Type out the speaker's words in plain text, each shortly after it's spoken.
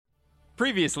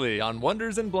Previously on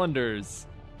Wonders and Blunders.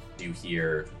 You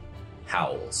hear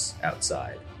howls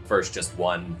outside. First, just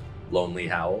one lonely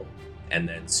howl, and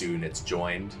then soon it's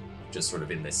joined, just sort of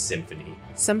in this symphony.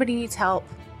 Somebody needs help.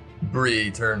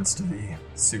 Bree turns to the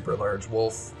super large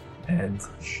wolf and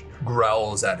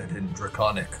growls at it in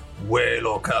Draconic,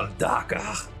 Welo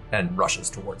Kaldaka, and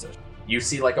rushes towards it. You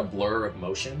see like a blur of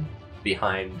motion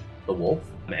behind the wolf,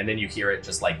 and then you hear it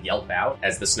just like yelp out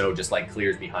as the snow just like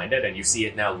clears behind it, and you see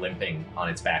it now limping on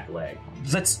its back leg.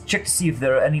 Let's check to see if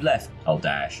there are any left. I'll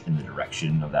dash in the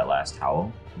direction of that last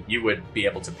howl. You would be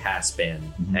able to pass Ben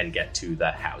and get to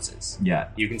the houses. Yeah.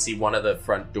 You can see one of the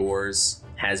front doors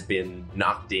has been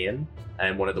knocked in,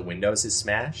 and one of the windows is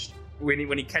smashed. When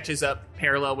he catches up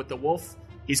parallel with the wolf,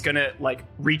 he's gonna like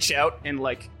reach out and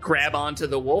like grab onto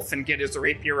the wolf and get his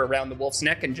rapier around the wolf's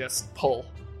neck and just pull.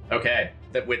 Okay,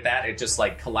 with that, it just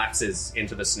like collapses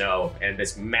into the snow, and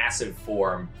this massive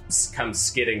form comes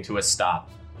skidding to a stop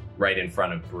right in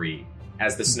front of Bree.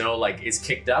 As the snow like is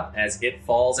kicked up, as it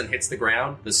falls and hits the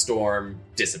ground, the storm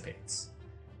dissipates.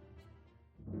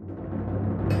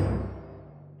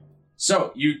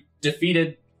 So you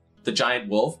defeated the giant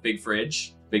wolf, Big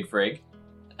Frig.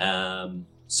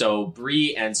 So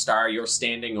Bree and Star, you're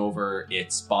standing over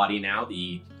its body now.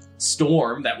 The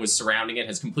storm that was surrounding it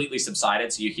has completely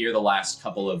subsided, so you hear the last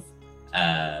couple of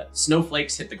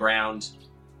snowflakes hit the ground.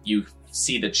 You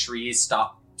see the trees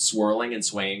stop swirling and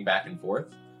swaying back and forth.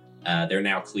 They're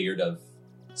now cleared of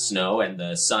snow, and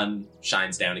the sun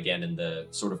shines down again, and the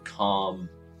sort of calm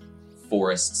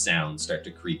forest sounds start to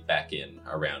creep back in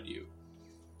around you.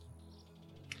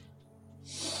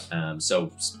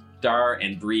 So Star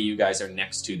and Bree, you guys are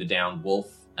next to the downed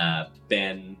wolf.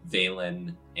 Ben,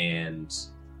 Valen, and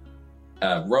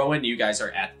Rowan, you guys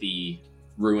are at the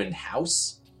ruined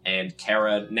house. And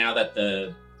Kara, now that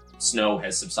the snow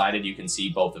has subsided, you can see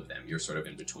both of them. You're sort of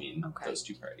in between those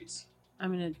two parties.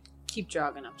 I'm gonna keep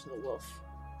jogging up to the wolf.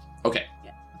 Okay.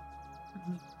 Yeah.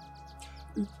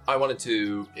 I wanted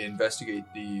to investigate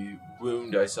the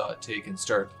wound I saw it take and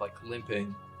start like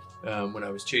limping. When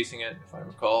I was chasing it, if I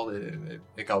recall, it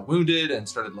got wounded and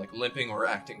started like limping or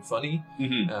acting funny.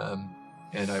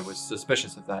 And I was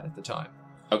suspicious of that at the time.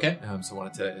 Okay. So I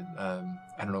wanted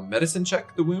to, medicine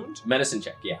check the wound. Medicine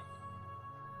check, yeah.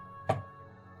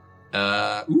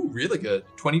 Really good.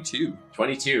 22.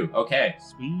 22, okay.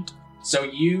 Sweet. So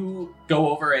you go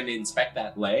over and inspect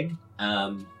that leg,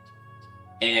 and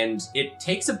it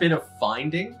takes a bit of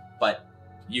finding, but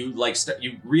you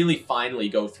you really finally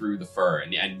go through the fur,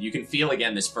 and you can feel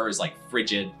again this fur is like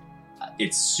frigid.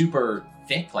 It's super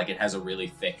thick, like it has a really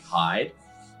thick hide.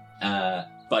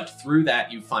 But through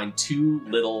that, you find two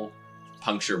little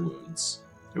puncture wounds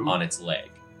on its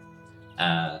leg.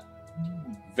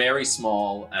 Very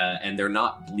small, and they're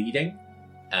not bleeding.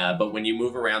 But when you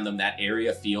move around them, that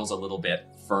area feels a little bit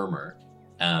firmer.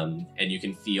 And you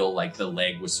can feel like the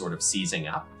leg was sort of seizing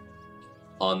up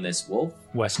on this wolf.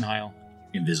 West Nile.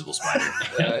 Invisible spider.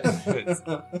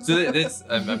 So this,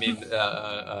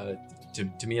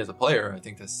 to me as a player, I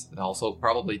think this also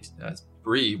probably, as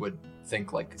Bree would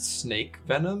think, like snake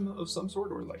venom of some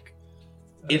sort, or like.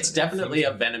 It's definitely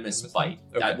a venomous bite.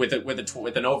 Okay.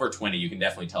 With an over 20, you can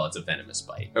definitely tell it's a venomous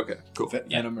bite. Okay, cool.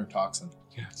 Venom or toxin?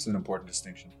 Yeah, it's an important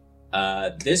distinction.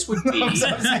 This would be...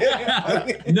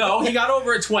 No, he got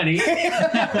over a 20.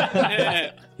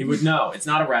 He would know. It's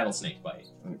not a rattlesnake bite.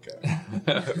 Okay.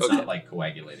 It's not like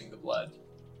coagulating the blood.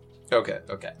 Okay.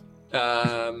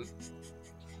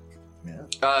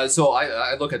 So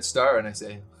I look at Star and I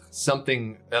say,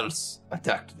 something else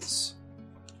attacked this.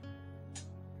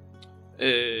 What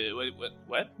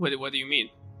do you mean?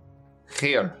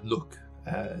 Here, look,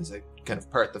 as I kind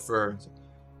of part the fur,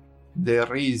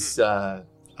 there is a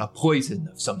poison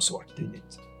of some sort in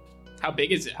it. How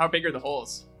big is it? How big are the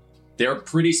holes? They're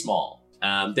pretty small.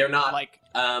 They're not like...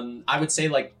 I would say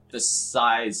like the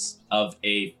size of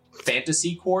a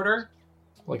fantasy quarter.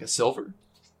 Like a silver?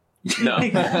 No.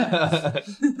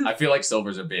 I feel like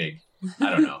silvers are big.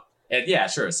 I don't know. And yeah,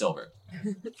 sure, a silver.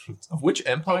 Of which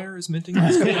empire is minting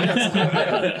these coins?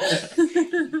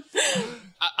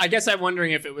 I guess I'm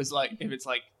wondering if it's like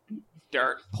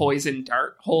poison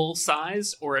dart hole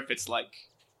size, or if it's like,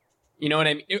 you know what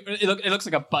I mean? It looks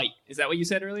like a bite. Is that what you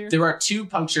said earlier? There are two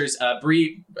punctures.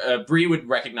 Bree would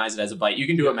recognize it as a bite. You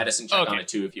can do a medicine check on it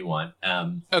too if you want.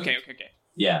 Okay.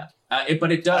 Yeah,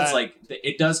 but it does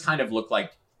it does kind of look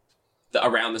like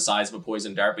around the size of a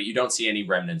poison dart, but you don't see any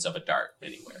remnants of a dart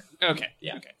anywhere. Okay.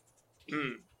 Yeah. Okay.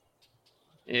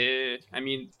 I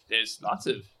mean, there's lots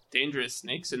of dangerous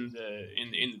snakes in the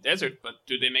desert, but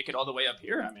do they make it all the way up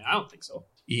here? I mean, I don't think so.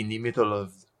 In the middle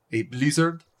of a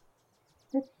blizzard?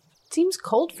 Seems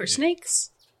cold for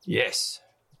snakes. Yes,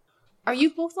 Are you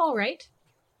both all right?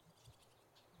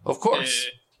 of course.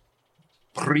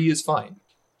 Bree is fine.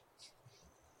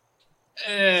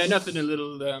 Nothing a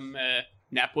little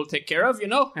nap will take care of, you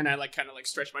know? And I kind of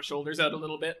stretch my shoulders out a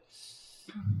little bit.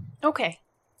 Okay.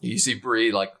 You see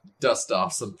Bree dust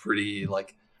off some pretty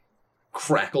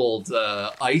crackled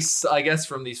ice, I guess,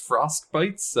 from these frost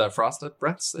breaths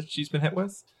that she's been hit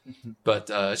with.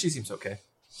 But she seems okay.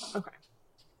 Okay.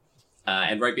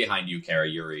 And right behind you, Kara,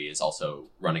 Yuri is also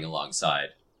running alongside.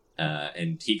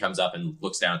 And he comes up and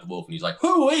looks down at the wolf and he's like,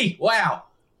 "Hoo-wee! Wow!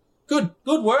 Good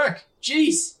work!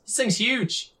 Jeez, this thing's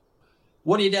huge.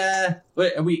 What did are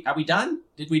we done?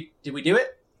 Did we do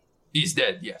it?" He's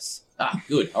dead, yes. Ah,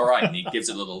 good. All right. And he gives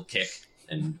it a little kick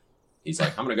and he's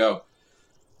like, "I'm gonna go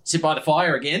sit by the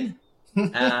fire again.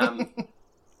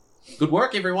 Good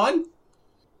work, everyone.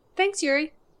 Thanks,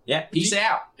 Yuri. Yeah, peace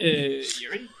out."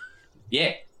 Yuri?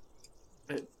 Yeah.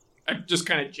 I just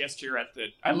kind of gesture at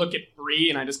I look at Bree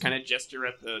and I just kind of gesture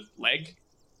at the leg.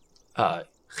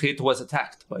 It was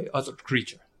attacked by other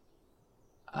creature.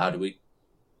 Do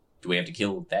we have to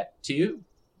kill that too?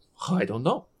 I don't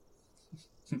know.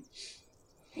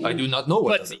 I do not know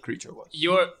what But other creature was.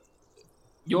 You're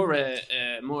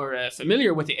more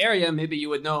familiar with the area. Maybe you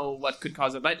would know what could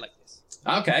cause a bite like this.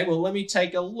 Okay, well, let me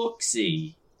take a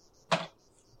look-see.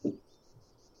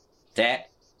 That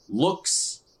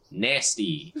looks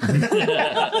nasty.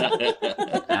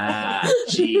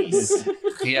 Jeez.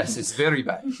 Yes, it's very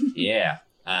bad. Yeah.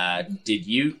 I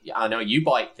know you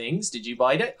bite things. Did you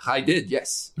bite it? I did,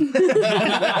 yes.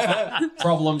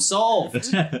 Problem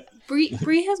solved.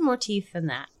 Bree has more teeth than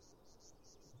that.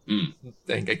 I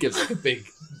think it gives a big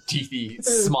teethy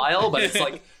smile, but it's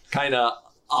kind of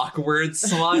awkward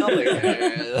smile.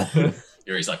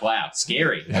 Yuri's like, "Wow,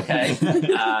 scary." Okay.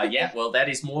 Yeah, well, that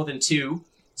is more than 2.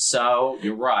 So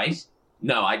you're right.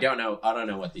 No, I don't know. I don't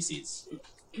know what this is.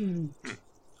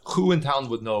 Who in town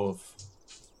would know of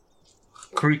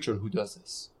a creature who does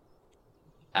this?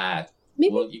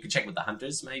 Maybe. Well, you could check with the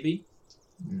hunters, maybe.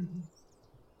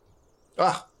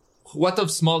 What of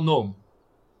small gnome?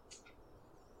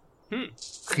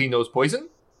 He knows poison?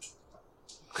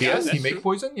 Yeah, Yes, he that's make true.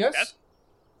 poison, yes?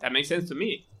 That makes sense to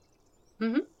me.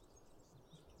 Mhm.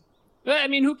 Well, I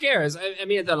mean, who cares? I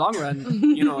mean, in the long run,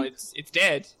 it's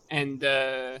dead, and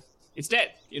it's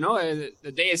dead.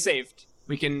 The day is saved.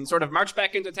 We can sort of march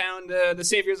back into town, the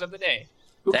saviors of the day.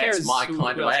 Who That's cares? my who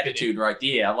kind of else did it? attitude right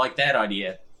there. I like that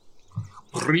idea.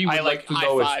 Bree would I like to high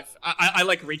know five. I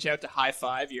reach out to high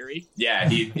five Yuri. Yeah,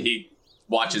 he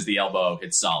watches the elbow.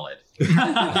 It's solid.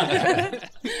 if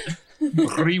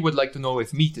Bree would like to know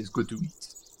if meat is good to eat.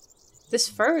 This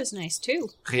fur is nice too.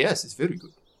 Yes, it's very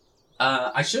good.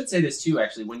 I should say this too,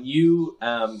 actually. When you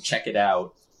check it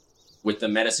out with the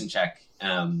medicine check,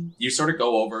 you sort of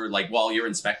go over, while you're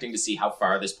inspecting to see how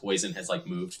far this poison has,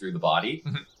 moved through the body.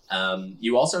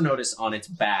 You also notice on its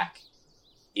back,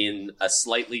 in a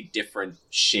slightly different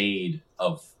shade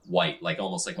of white,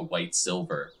 almost like a white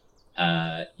silver,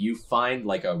 you find,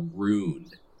 a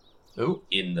rune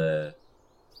in the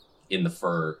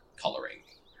fur coloring.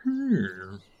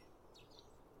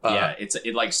 Yeah,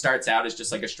 it starts out as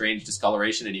just a strange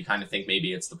discoloration, and you kind of think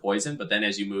maybe it's the poison, but then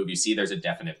as you move, you see there's a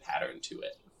definite pattern to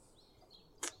it.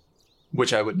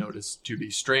 Which I would notice to be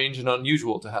strange and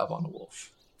unusual to have on a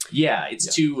wolf. Yeah,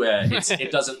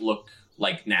 it doesn't look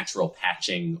like natural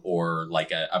patching or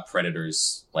a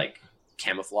predator's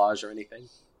camouflage or anything.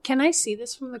 Can I see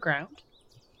this from the ground?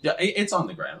 Yeah, it's on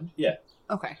the ground. Yeah,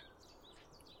 Okay.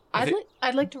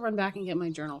 I'd like to run back and get my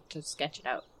journal to sketch it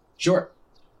out. sure.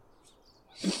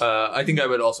 I think I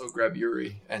would also grab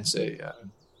Yuri and say,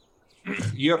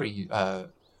 Yuri,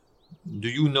 do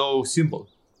you know symbol?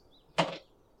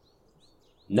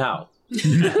 No.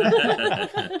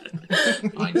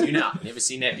 I do not. Never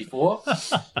seen that before.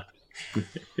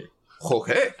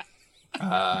 Okay.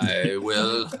 I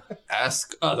will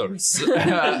ask others.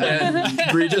 And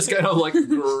Bree just kind of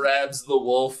grabs the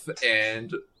wolf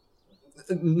and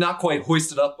not quite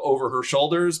hoisted up over her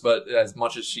shoulders, but as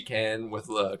much as she can with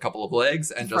a couple of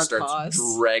legs, and just Front starts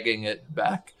paws. dragging it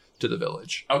back to the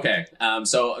village. Okay.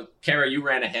 So, Kara, you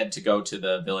ran ahead to go to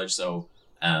the village, so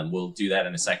we'll do that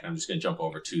in a second. I'm just going to jump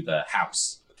over to the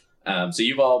house. So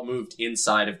you've all moved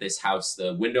inside of this house.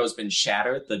 The window's been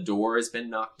shattered. The door has been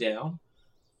knocked down.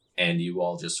 And you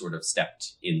all just sort of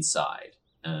stepped inside.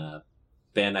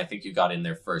 Ben, I think you got in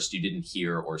there first. You didn't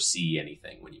hear or see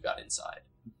anything when you got inside.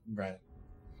 Right.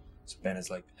 So Ben is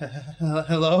like,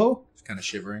 hello? He's kind of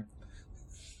shivering.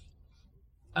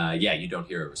 Yeah, you don't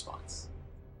hear a response.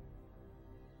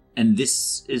 And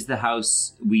this is the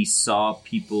house we saw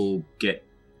people get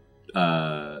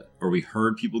or we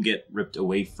heard people get ripped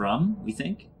away from, we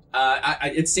think?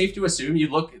 It's safe to assume you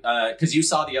look, because you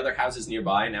saw the other houses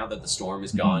nearby. Now that the storm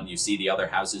is gone, you see the other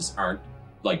houses aren't,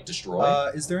 like,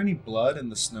 destroyed. Is there any blood in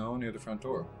the snow near the front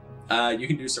door? You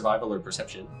can do survival or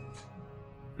perception.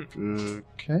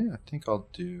 Okay, I think I'll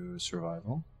do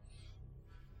survival.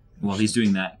 While he's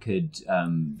doing that, could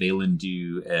Valen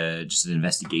do just an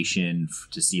investigation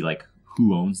to see, like,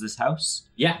 who owns this house?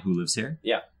 Yeah. Who lives here?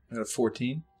 Yeah. I got a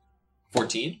 14.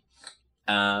 14.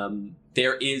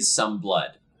 There is some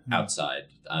blood outside,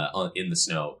 in the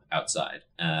snow outside.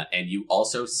 And you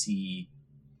also see,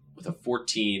 with a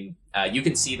 14, you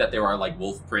can see that there are, like,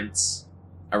 wolf prints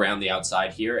around the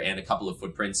outside here and a couple of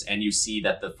footprints. And you see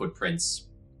that the footprints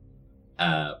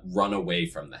run away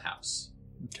from the house.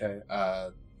 Okay,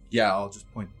 yeah, I'll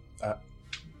just point.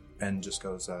 Ben just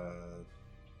goes,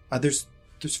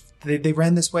 they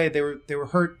ran this way. They were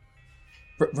hurt.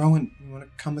 Rowan, you want to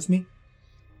come with me?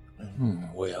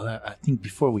 Well, I think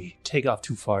before we take off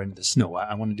too far into the snow,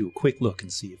 I want to do a quick look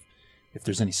and see if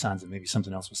there's any signs that maybe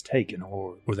something else was taken,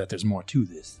 or that there's more to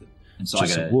this than And so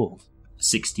just I got a wolf.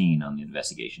 16 on the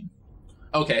investigation.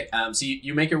 Okay, so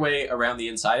you make your way around the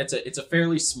inside. It's a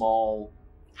fairly small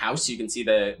house. You can see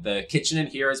the kitchen in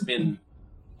here has been,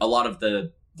 a lot of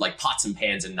the, like, pots and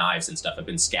pans and knives and stuff have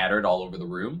been scattered all over the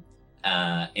room.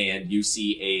 And you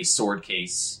see a sword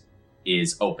case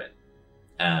is open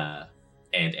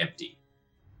and empty.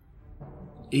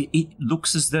 It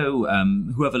looks as though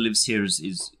whoever lives here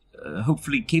is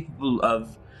hopefully capable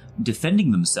of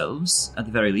defending themselves, at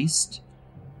the very least.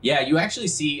 Yeah, you actually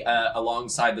see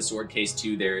alongside the sword case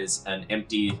too, there is an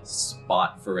empty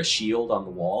spot for a shield on the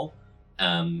wall.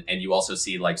 And you also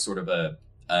see, like, sort of a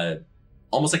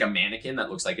almost like a mannequin that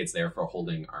looks like it's there for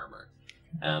holding armor.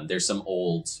 There's some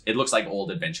it looks like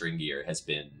old adventuring gear has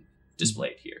been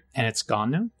displayed here. And it's gone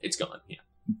now? It's gone, yeah.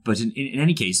 But in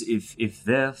any case, if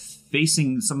they're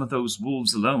facing some of those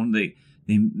wolves alone, they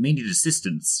may need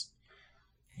assistance.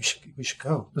 We should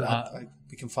go.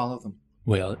 We can follow them.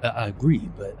 Well, I agree,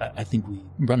 but I think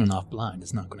running off blind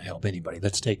is not going to help anybody.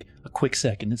 Let's take a quick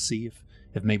second to see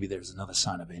if maybe there's another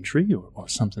sign of entry or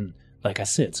something. Like I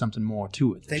said, something more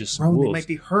to it than just some wolves. They might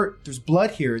be hurt. There's blood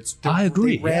here. I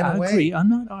agree. They ran away. I agree. I'm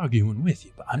not arguing with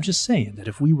you, but I'm just saying that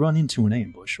if we run into an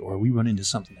ambush or we run into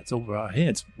something that's over our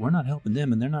heads, we're not helping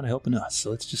them and they're not helping us.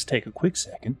 So let's just take a quick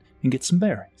second and get some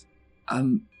bearings.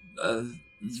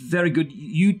 Very good.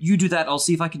 You do that. I'll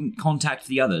see if I can contact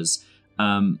the others.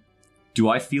 Do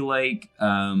I feel like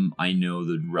I know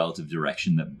the relative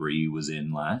direction that Bree was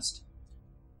in last?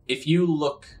 If you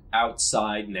look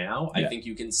outside now, I think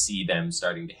you can see them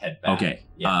starting to head back. Okay.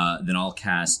 Yeah. Then I'll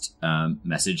cast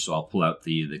message. So I'll pull out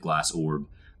the glass orb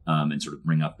and sort of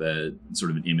bring up a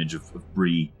sort of an image of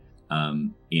Bree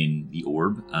in the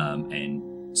orb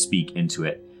and speak into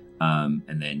it.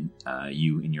 And then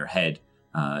you in your head,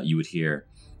 you would hear,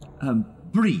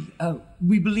 Bree,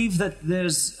 we believe that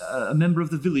there's a member of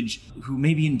the village who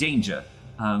may be in danger.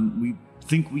 We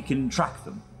think we can track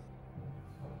them.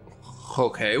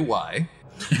 Okay, why?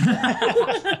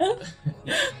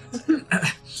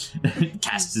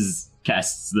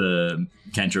 casts the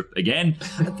cantrip again.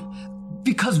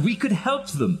 Because we could help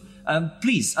them.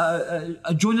 Please,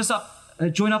 join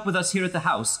up with us here at the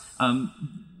house.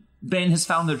 Ben has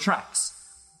found their tracks.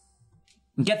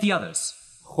 Get the others.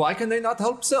 Why can they not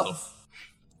help self?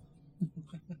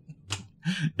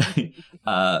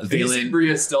 Valen Bree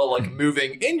is still, like,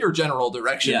 moving in your general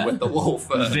direction with the wolf.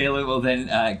 Valen will then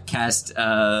cast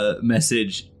a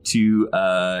message to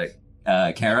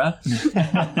Kara.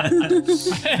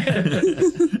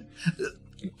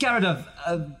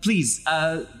 Kara, please,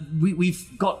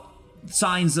 we've got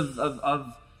signs of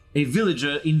a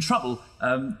villager in trouble.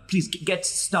 Please get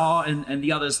Star and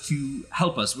the others to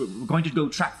help us. We're going to go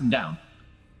track them down.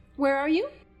 Where are you?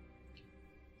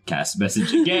 Cast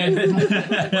message again.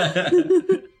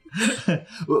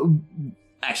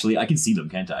 Actually, I can see them,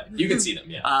 can't I? You can see them,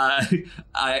 yeah.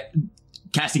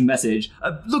 Casting message.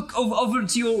 Look over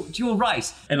to your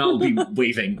right, and I'll be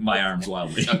waving my arms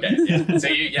wildly. Okay, yeah. So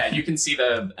you can see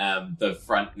the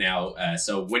front now.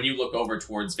 So when you look over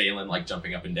towards Valen, like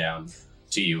jumping up and down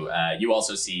to you, you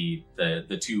also see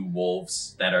the two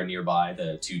wolves that are nearby,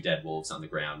 the two dead wolves on the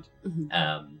ground,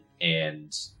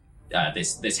 and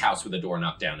this house with a door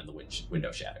knocked down and the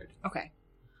window shattered. Okay.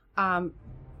 I'm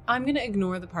going to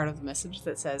ignore the part of the message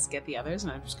that says get the others,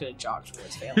 and I'm just going to jog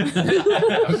towards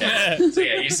Valen. Okay. So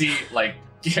you see, like,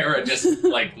 Kara just,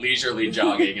 like, leisurely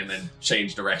jogging and then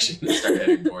change direction and start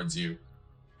heading towards you.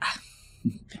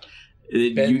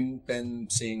 Ben,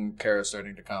 seeing Kara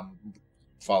starting to come,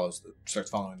 starts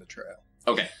following the trail.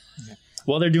 Okay.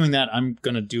 While they're doing that, I'm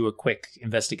going to do a quick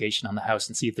investigation on the house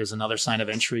and see if there's another sign of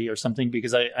entry or something,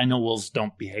 because I know wolves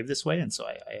don't behave this way, and so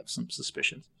I have some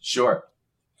suspicions. Sure.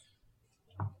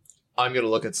 I'm going to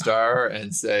look at Star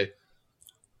and say,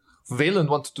 Valen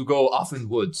wants to go off in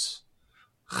woods.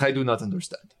 I do not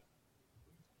understand.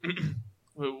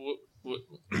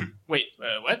 Wait,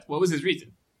 what? What was his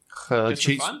reason? Just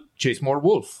for fun? Chase more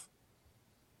wolf.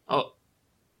 Oh.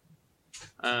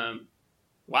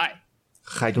 Why?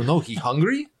 I don't know. He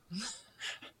hungry?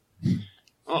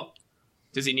 Oh.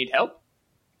 Does he need help?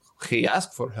 He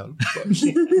asked for help.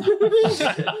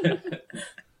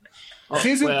 Oh,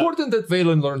 It's important that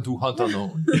Valen learn to hunt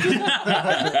alone.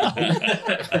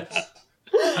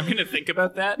 I'm going to think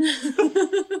about that.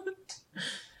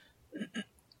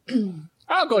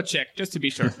 I'll go check, just to be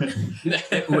sure.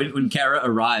 When Kara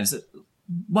arrives,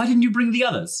 why didn't you bring the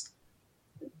others?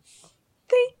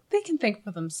 They can think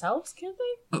for themselves, can't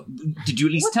they? Did you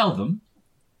at least tell them?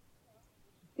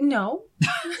 No.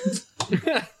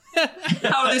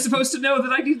 How are they supposed to know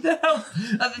that I need their help?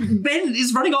 Ben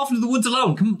is running off into the woods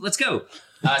alone. Come, let's go.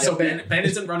 So Ben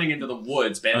isn't running into the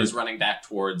woods. Ben is running back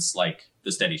towards, like,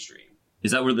 the steady stream.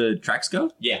 Is that where the tracks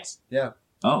go? Yes. Yeah.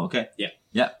 Oh, okay.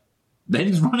 Yeah.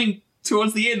 Ben's running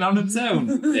towards the inn on his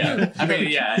own. Yeah. I mean,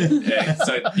 yeah.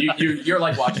 So you're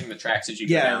like watching the tracks as you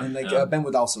go down. And like Ben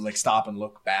would also like stop and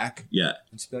look back Yeah.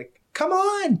 and just be like, "Come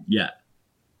on!" Yeah.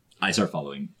 I start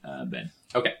following Ben.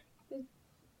 Okay.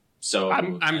 So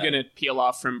I'm gonna peel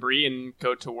off from Bree and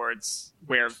go towards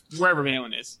wherever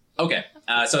Valen is. Okay.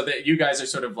 So you guys are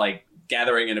sort of like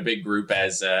gathering in a big group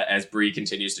as Bree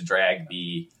continues to drag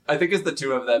the. I think as the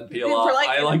two of them peel We're off, like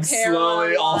I like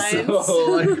slowly parallel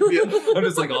also like I'm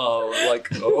just like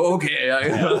okay.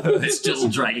 It's still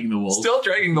dragging the wolf. Still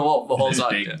dragging the wolf the whole This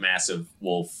time. big, massive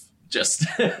wolf just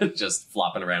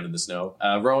flopping around in the snow.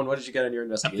 Rowan, what did you get on your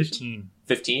investigation?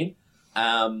 15.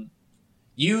 15.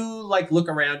 You like look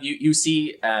around. You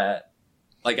see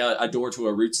like a door to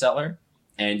a root cellar,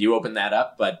 and you open that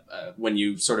up. But when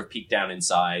you sort of peek down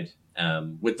inside,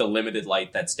 with the limited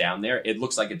light that's down there, it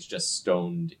looks like it's just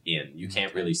stoned in. You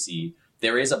can't really see.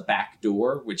 There is a back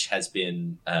door which has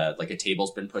been like a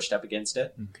table's been pushed up against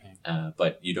it. Okay.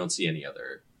 But you don't see any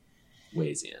other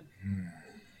ways in.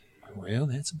 Well,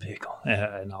 that's a pickle.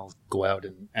 And I'll go out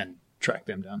and track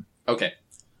them down. Okay.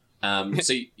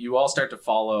 So you all start to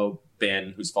follow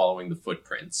Ben, who's following the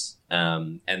footprints.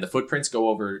 And the footprints go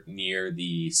over near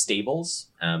the stables,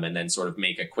 and then sort of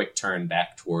make a quick turn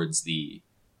back towards the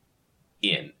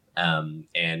inn.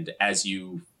 And as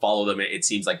you follow them, it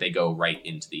seems like they go right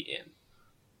into the inn.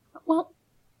 Well,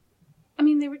 I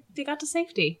mean, they got to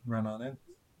safety. Run on in.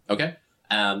 Okay.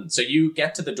 So you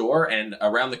get to the door, and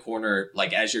around the corner,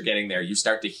 like as you're getting there, you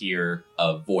start to hear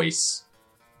a voice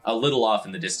a little off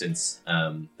in the distance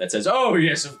that says, "Oh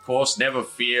yes, of course, never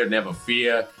fear, never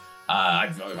fear.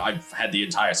 I've had the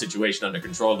entire situation under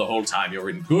control the whole time.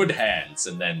 You're in good hands."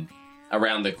 And then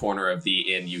around the corner of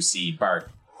the inn, you see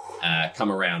Bart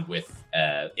come around with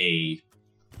a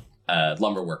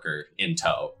lumber worker in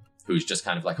tow, who's just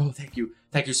kind of like, "Oh, thank you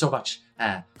so much,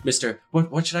 Mister.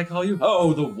 What should I call you?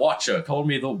 Oh, the Watcher. Call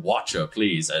me the Watcher,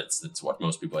 please." It's what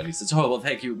most people. And he says, "Oh, well,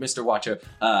 thank you, Mister Watcher.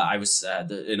 I was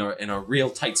in a real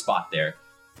tight spot there."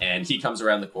 And he comes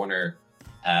around the corner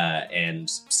and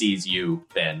sees you,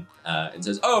 Ben, and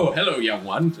says, "Oh, hello, young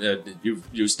one.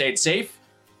 You stayed safe?"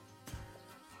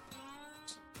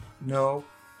 No.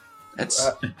 That's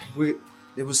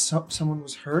It was someone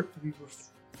was hurt. We were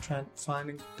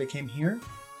finding. They came here.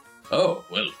 Oh,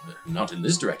 well, not in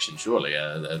this direction, surely.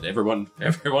 Everyone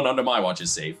under my watch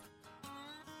is safe.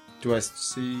 Do I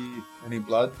see any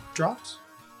blood drops?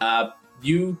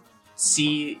 You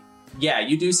see,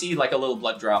 you do see like a little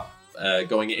blood drop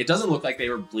going in. It doesn't look like they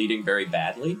were bleeding very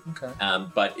badly. Okay.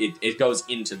 But it goes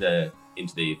into the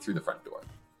through the front door.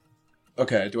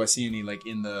 Okay. Do I see any like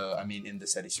in the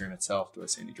SETI stream itself? Do I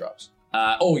see any drops?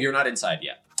 You're not inside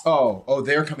yet. Oh,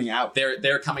 they're coming out.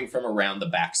 They're coming from around the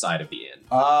back side of the inn.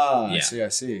 Ah, Yeah. I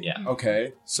see. Yeah.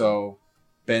 Okay. So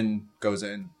Ben goes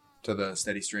in to the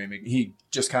steady stream. He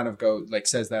just kind of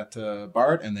says that to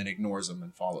Bart and then ignores him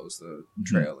and follows the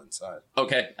trail inside.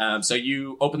 Okay, so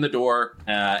you open the door,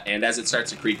 and as it starts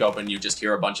to creak open, you just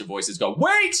hear a bunch of voices go,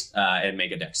 "Wait!" And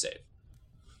make a dex save.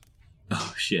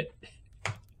 Oh, shit.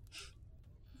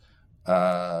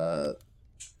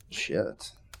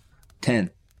 Shit.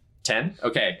 10. 10?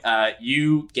 Okay,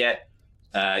 you get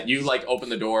You like open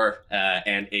the door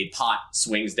and a pot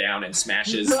swings down and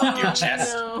smashes on your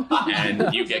chest,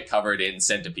 and you get covered in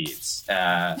centipedes.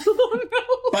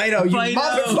 Bido, you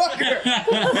motherfucker!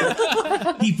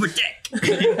 He protect.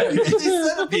 These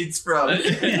centipedes from.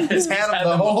 He's had them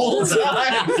the whole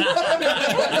time.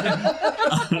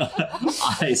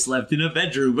 I slept in a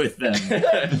bedroom with them.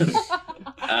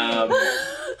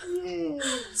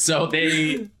 So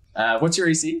they, what's your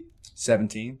AC?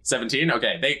 17. 17?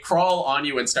 Okay. They crawl on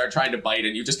you and start trying to bite,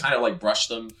 and you just kind of like brush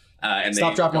them. And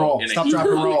Stop, they drop, and go roll. in a Stop, heap drop,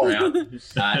 and on the roll. ground.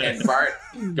 And Bart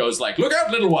goes like, "Look out,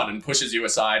 little one," and pushes you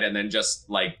aside, and then just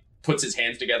like puts his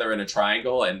hands together in a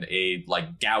triangle, and a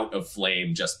like gout of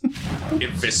flame just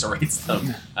eviscerates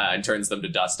them and turns them to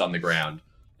dust on the ground.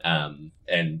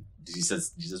 And he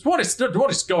says, what is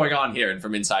going on here? And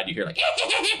from inside you hear like,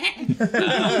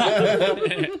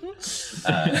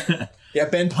 Yeah,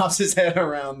 Ben pops his head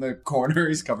around the corner.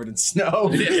 He's covered in snow.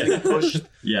 Getting pushed.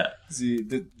 Yeah.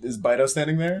 Is Bido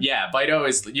standing there? yeah, Bido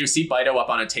is, you see Bido up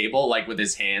on a table, like with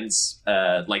his hands,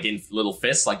 like in little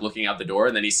fists, like looking out the door.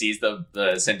 And then he sees the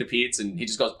centipedes and he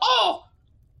just goes, oh.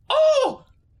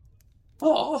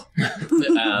 Bido!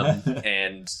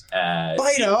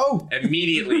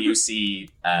 Immediately you see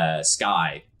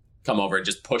Sky come over and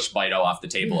just push Bido off the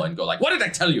table and go like, "What did I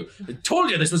tell you? I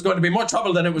told you this was going to be more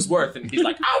trouble than it was worth." And he's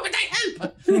like, "Oh, but I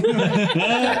help."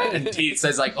 And he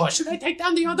says like, "Oh, should I take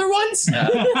down the other ones?"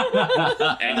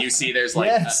 And you see there's like,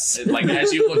 Yes. like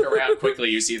as you look around quickly,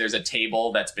 you see there's a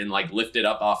table that's been like lifted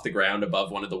up off the ground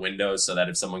above one of the windows so that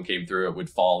if someone came through, it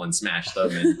would fall and smash them.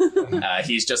 And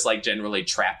he's just like generally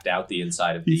trapped out the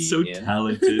inside of He's the so inn.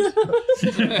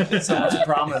 talented. So much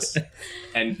promise.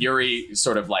 And Yuri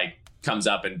sort of like comes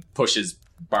up and pushes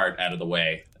Bart out of the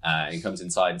way and comes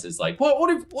inside and says like, what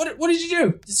did you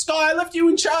do? Sky, I left you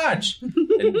in charge.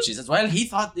 And she says, well, he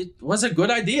thought it was a good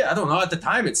idea. I don't know, at the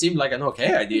time it seemed like an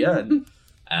okay idea.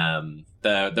 And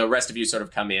the rest of you sort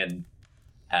of come in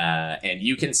and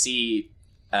you can see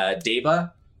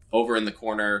Deba over in the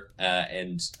corner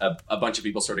and a bunch of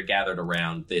people sort of gathered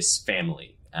around this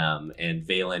family. And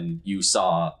Valen, you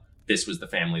saw this was the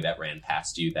family that ran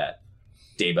past you that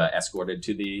Deba escorted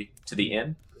to the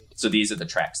inn. So these are the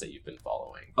tracks that you've been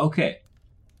following. Okay.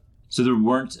 So there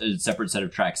weren't a separate set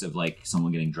of tracks of like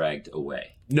someone getting dragged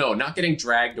away. No, not getting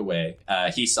dragged away.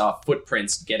 He saw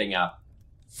footprints getting up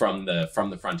from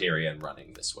the front area and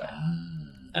running this way.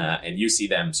 And you see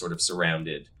them sort of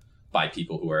surrounded by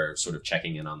people who are sort of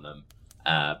checking in on them.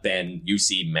 Ben, you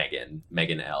see Megan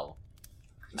L.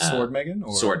 Sword Megan?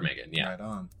 Or? Sword Megan, yeah. Right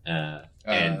on.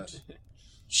 And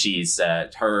she's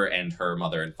her and her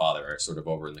mother and father are sort of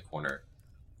over in the corner.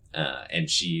 And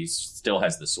she still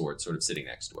has the sword sort of sitting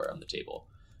next to her on the table.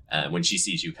 When she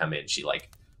sees you come in, she like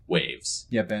waves.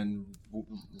 Yeah, Ben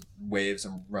waves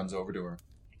and runs over to her.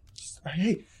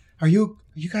 Hey, are you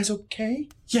guys okay?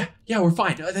 Yeah, we're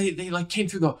fine. They like came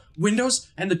through the windows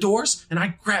and the doors, and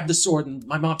I grabbed the sword, and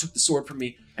my mom took the sword from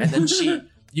me, and then she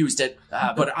used it.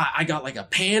 But I got like a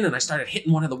pan, and I started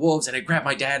hitting one of the wolves, and I grabbed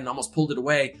my dad and almost pulled it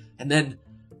away, and then,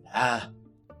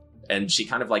 and she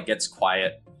kind of like gets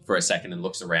quiet for a second and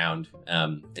looks around,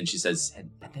 and she says, and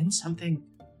then something,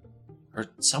 or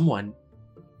someone,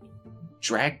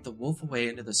 dragged the wolf away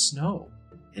into the snow,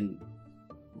 and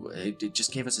it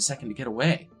just gave us a second to get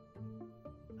away.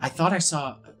 I thought I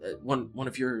saw one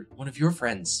of your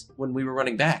friends when we were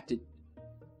running back.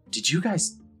 Did you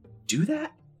guys do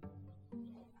that?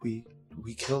 We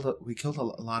killed a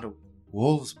lot of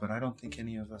wolves, but I don't think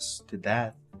any of us did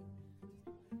that.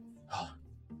 Oh,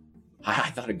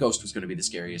 I thought a ghost was going to be the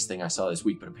scariest thing I saw this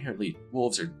week, but apparently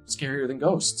wolves are scarier than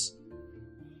ghosts.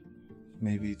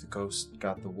 Maybe the ghost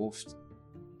got the wolf.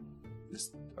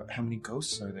 How many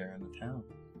ghosts are there in the town?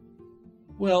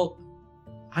 Well,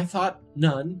 I thought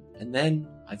none, and then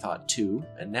I thought 2,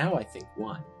 and now I think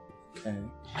 1. Okay.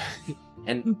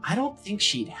 And I don't think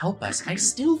she'd help us. I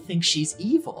still think she's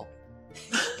evil.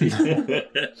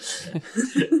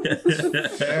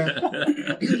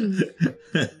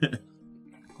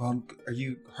 Are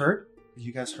you hurt? Are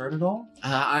you guys hurt at all?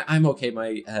 I'm okay.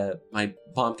 My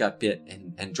mom got bit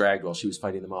and dragged while she was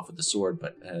fighting them off with the sword,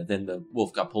 but then the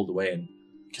wolf got pulled away. And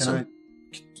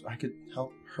I could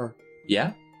help her.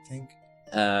 Yeah. I think.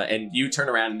 And you turn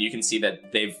around and you can see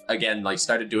that they've again like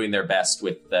started doing their best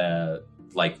with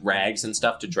like rags and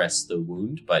stuff to dress the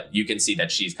wound, but you can see that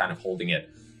she's kind of holding it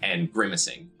and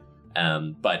grimacing.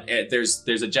 But there's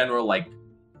a general like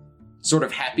sort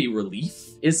of happy relief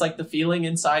is like the feeling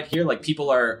inside here. Like people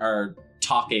are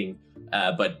talking,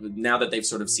 but now that they've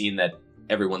sort of seen that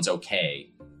everyone's okay,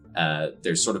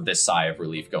 there's sort of this sigh of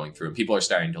relief going through, and people are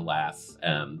starting to laugh.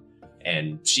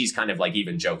 And she's kind of like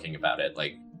even joking about it,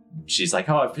 like, she's like,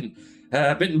 "Oh, I've been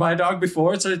bitten by a dog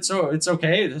before, so it's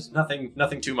okay. There's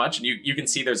nothing too much." And you can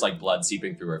see there's like blood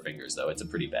seeping through her fingers, though. It's a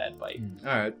pretty bad bite.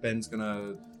 All right, Ben's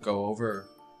gonna go over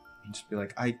and just be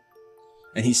like,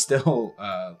 and he's still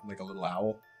like a little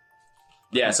owl.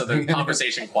 Yeah, so the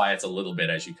conversation quiets a little bit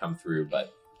as you come through,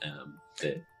 but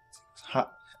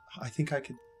I think I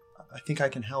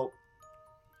can help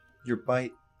your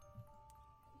bite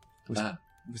with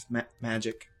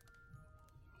magic.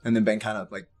 And then Ben kind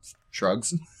of like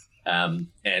shrugs.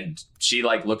 And she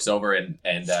like looks over and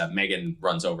Megan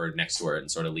runs over next to her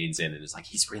and sort of leans in and is like,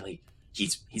 he's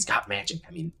got magic.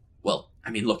 I mean,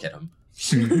 look at him.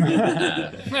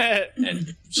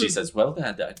 And she says, well,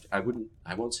 I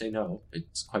won't say no.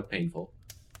 It's quite painful.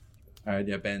 All right,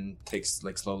 yeah. Ben takes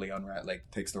slowly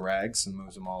takes the rags and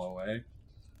moves them all away,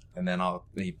 and then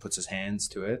he puts his hands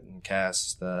to it and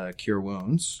casts the Cure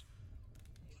Wounds.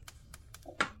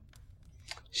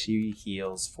 She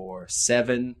heals for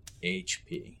 7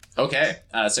 HP. Okay,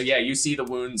 so yeah, you see the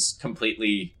wounds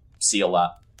completely seal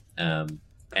up, and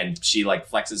she like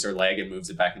flexes her leg and moves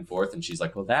it back and forth, and she's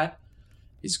like, well, that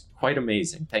is quite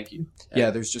amazing. Thank you. Yeah,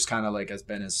 there's just kind of like, as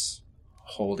Ben is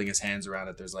holding his hands around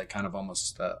it, there's like kind of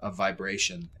almost a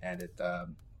vibration, and it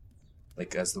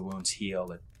like as the wounds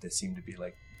heal, they seem to be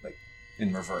like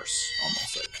in reverse,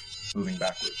 almost like moving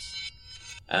backwards.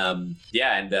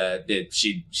 Yeah, and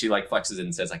she like flexes it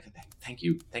and says like, thank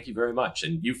you very much.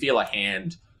 And you feel a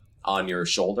hand on your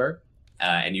shoulder,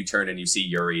 and you turn and you see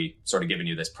Yuri sort of giving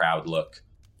you this proud look,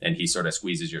 and he sort of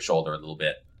squeezes your shoulder a little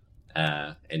bit,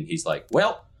 and he's like,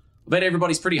 well, I bet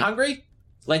everybody's pretty hungry.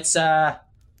 Let's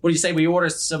what do you say we order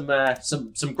some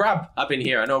grub up in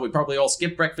here? I know we probably all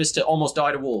skipped breakfast to almost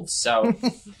die to wolves, so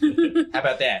how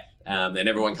about that? And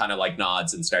everyone kind of like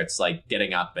nods and starts like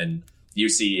getting up, and you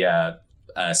see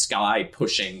Sky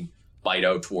pushing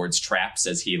Bido towards traps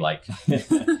as he like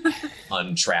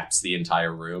untraps the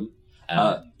entire room.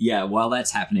 Yeah, while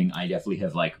that's happening, I definitely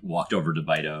have like walked over to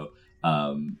Bido,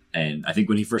 and I think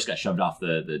when he first got shoved off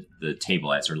the table,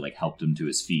 I sort of like helped him to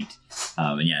his feet.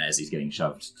 And yeah, as he's getting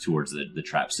shoved towards the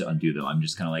traps to undo them, I'm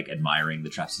just kind of like admiring the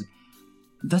traps. Like,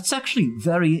 that's actually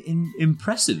very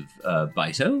impressive,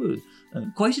 Bido.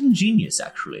 Quite ingenious,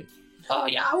 actually. Oh,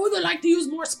 yeah, I would have liked to use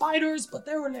more spiders, but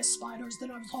there were less spiders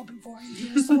than I was hoping for in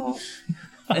here, so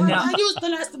And now, I used the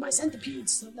last of my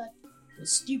centipedes, so that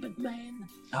stupid man.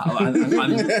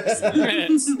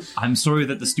 I'm sorry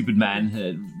that the stupid man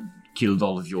had killed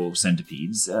all of your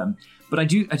centipedes, but I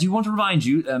do want to remind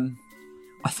you,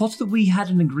 I thought that we had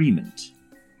an agreement.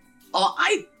 Oh,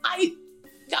 I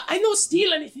don't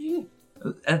steal anything.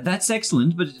 That's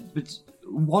excellent, but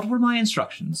what were my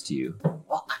instructions to you?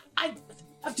 Well,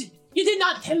 you did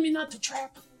not tell me not to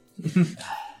trap. And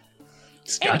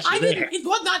it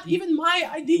was not even my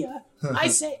idea.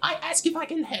 I ask if I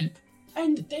can help,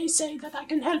 and they say that I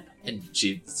can help. And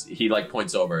he like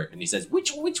points over and he says,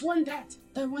 Which one that?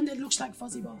 The one that looks like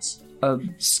Fuzzy Boss?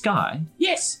 Sky?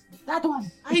 Yes, that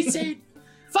one. I say,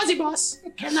 Fuzzy Boss,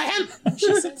 can I help?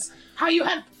 She says, how you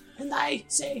help? And I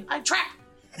say, I trap.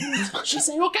 She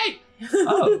say, okay.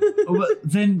 Well,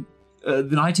 then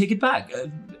I take it back.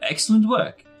 Excellent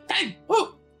work.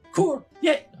 Oh, cool.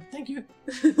 Yeah, thank you.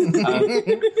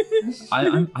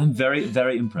 I'm very,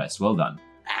 very impressed. Well done.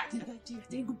 They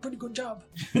did a pretty good job.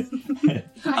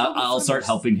 I'll start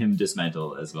helping him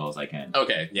dismantle as well as I can.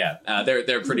 okay, yeah,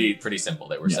 they're pretty simple.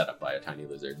 They were set up by a tiny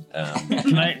lizard.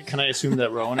 Can I assume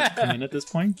that Rowan has come in at this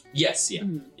point? Yes, yeah.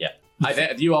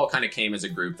 You all kind of came as a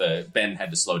group. Ben had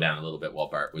to slow down a little bit while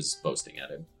Bart was boasting at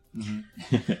him.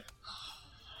 Mm-hmm.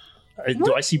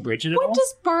 Do I see Bridget at all? What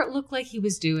does Bart look like he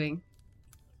was doing?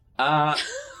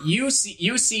 You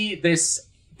see this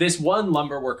one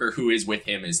lumber worker who is with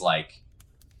him is like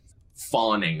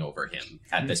fawning over him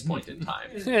at this point in time.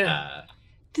 Does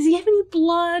he have any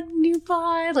blood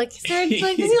nearby? Like, is there,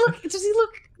 like, does he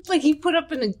look like he put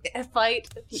up in a fight?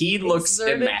 He looks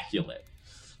exerted? immaculate.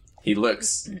 He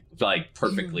looks like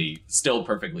still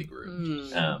perfectly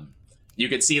groomed. You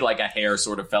could see like a hair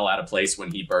sort of fell out of place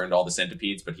when he burned all the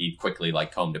centipedes, but he quickly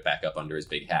like combed it back up under his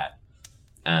big hat.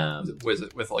 Was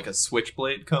it with like a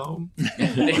switchblade comb?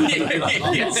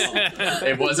 Yes.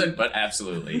 It wasn't, but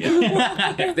absolutely.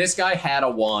 Yeah. If this guy had a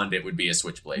wand, it would be a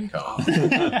switchblade comb.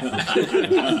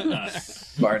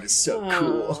 Bart is so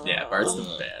cool. Yeah, Bart's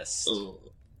the best.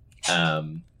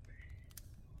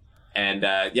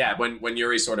 When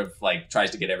Yuri sort of like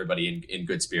tries to get everybody in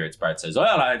good spirits, Bart says,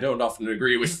 "Well, I don't often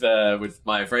agree with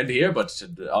my friend here, but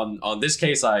on this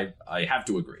case, I have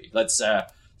to agree. Let's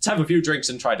have a few drinks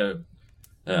and try to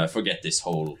forget this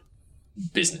whole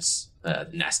business,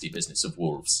 nasty business of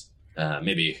wolves.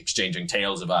 Maybe exchanging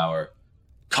tales of our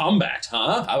Combat,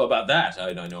 huh? How about that?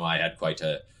 I know I had quite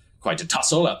a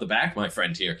tussle out the back. My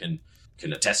friend here can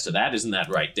attest to that. Isn't that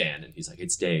right, Dan? And he's like,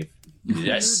 it's Dave.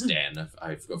 Yes, Dan.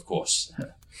 Of course.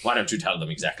 Why don't you tell them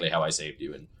exactly how I saved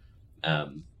you?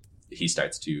 And he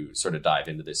starts to sort of dive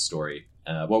into this story.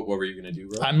 What were you going to do,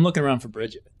 Ro? I'm looking around for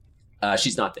Bridget.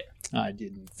 She's not there. I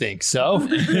didn't think so.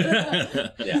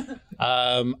 Yeah.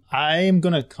 I'm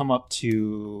going to come up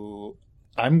to...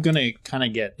 I'm going to kind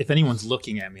of get... If anyone's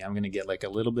looking at me, I'm going to get like a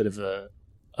little bit of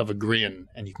a grin,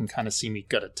 and you can kind of see me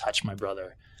got to touch my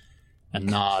brother and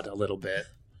nod a little bit.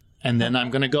 And then I'm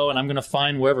going to go and I'm going to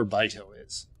find wherever Baito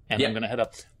is. And I'm going to head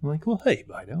up. I'm like, well, hey,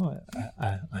 Baito,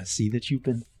 I see that you've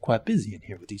been quite busy in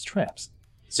here with these traps.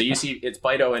 So you see, it's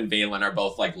Baito and Valen are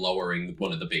both like lowering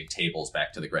one of the big tables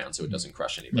back to the ground so it doesn't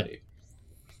crush anybody.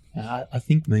 Yeah. I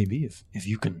think maybe if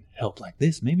you can help like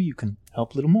this, maybe you can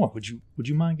help a little more. Would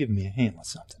you mind giving me a hand with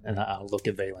something? And I'll look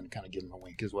at Valen and kind of give him a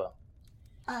wink as well.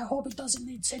 I hope it doesn't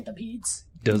need centipedes.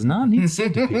 Does not need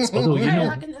centipedes. Although, you know,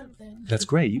 I can help them. that's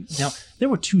great. Now, there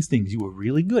were two things you were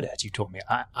really good at. You told me.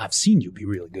 I've seen you be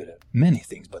really good at many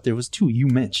things, but there was two you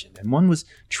mentioned. And one was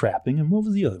trapping, and what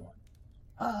was the other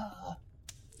one?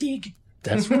 Dig.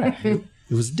 That's right. It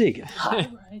was digging. All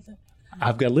right.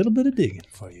 I've got a little bit of digging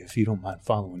for you, if you don't mind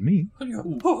following me.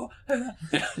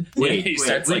 He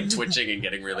starts like twitching and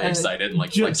getting really excited and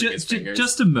like flexing his fingers.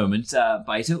 Just a moment,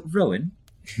 Baito. Rowan.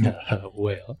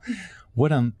 Well,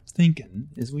 what I'm thinking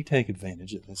is we take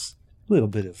advantage of this little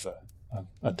bit of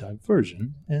a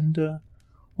diversion, and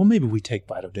well, maybe we take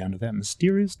Baito down to that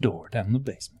mysterious door down in the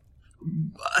basement.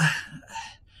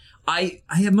 I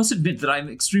must admit that I'm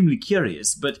extremely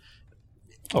curious, but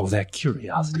oh, that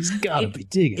curiosity's got to be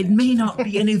digging. It may not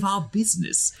be any of our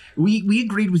business. We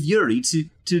agreed with Yuri to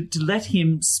let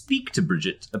him speak to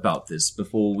Bridget about this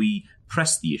before we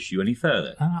press the issue any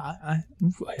further.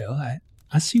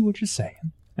 I see what you're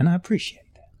saying, and I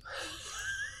appreciate that.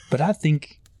 But I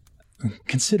think,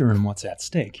 considering what's at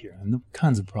stake here and the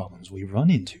kinds of problems we've run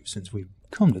into since we've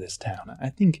come to this town, I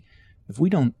think if we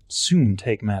don't soon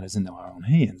take matters into our own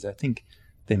hands, I think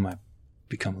they might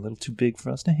become a little too big for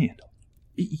us to handle.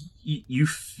 You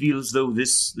feel as though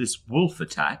this wolf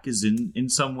attack is in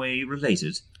some way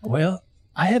related? Well,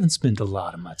 I haven't spent a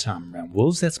lot of my time around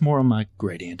wolves. That's more on my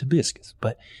great aunt Hibiscus.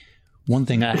 But one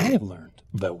thing I have learned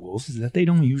about wolves is that they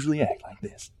don't usually act like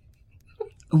this.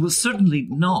 Well, certainly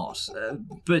not.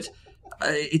 But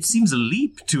it seems a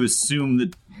leap to assume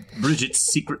that Bridget's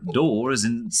secret door is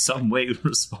in some way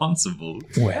responsible.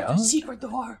 Well, secret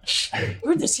door.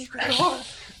 We're the secret door.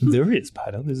 There is,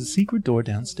 Baito. There's a secret door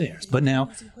downstairs. But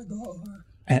now,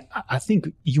 and I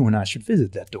think you and I should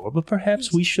visit that door, but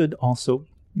perhaps we should also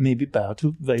maybe bow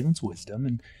to Valen's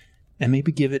wisdom and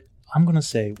maybe give it, I'm going to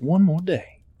say, one more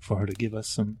day for her to give us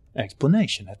some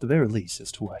explanation, at the very least,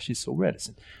 as to why she's so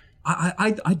reticent.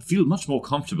 I'd feel much more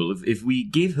comfortable if we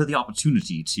gave her the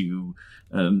opportunity to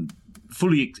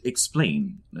fully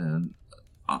explain.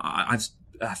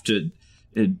 After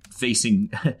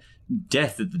facing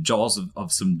death at the jaws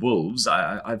of some wolves,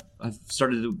 I've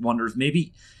started to wonder if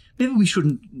maybe we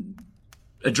shouldn't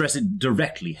address it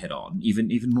directly head on,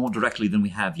 even more directly than we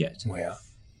have yet. Well,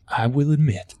 I will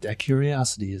admit that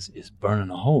curiosity is burning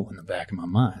a hole in the back of my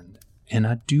mind, and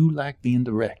I do like being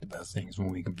direct about things when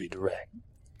we can be direct.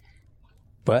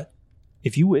 But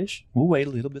if you wish, we'll wait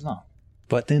a little bit longer.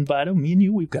 But then, Baito, me and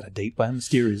you, we've got a date by a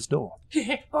mysterious door.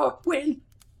 When?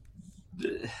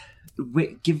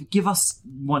 Wait, give us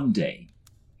one day.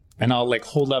 And I'll like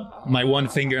hold up my one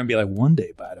finger and be like, one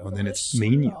day, Baito, and then it's me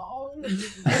and you.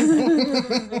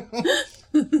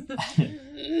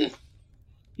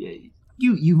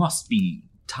 You must be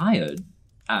tired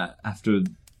after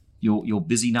your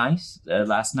busy night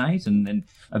last night and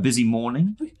a busy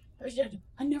morning.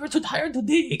 I'm never too tired to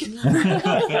dig.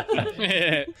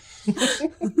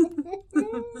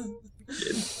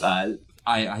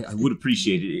 I would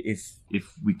appreciate it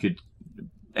if we could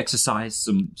exercise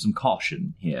some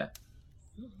caution here.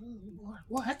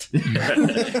 What?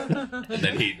 And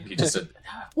then he just said,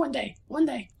 one day.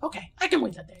 Okay, I can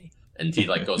wait a day. and he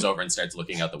like goes over and starts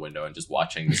looking out the window and just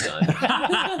watching the sun.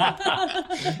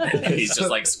 And he's just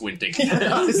like squinting.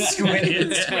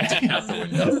 Squinting out the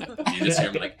window. You just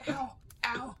hear him like,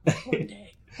 ow, one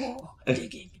day. Oh,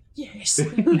 digging. Yes.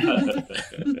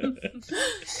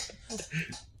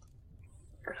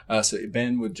 So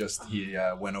Ben would he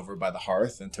went over by the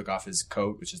hearth and took off his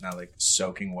coat, which is now like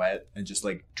soaking wet, and just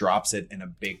like drops it in a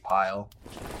big pile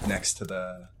next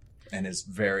to and is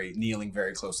kneeling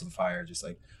very close to the fire, just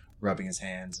like rubbing his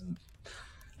hands and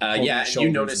you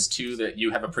notice too that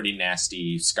you have a pretty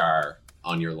nasty scar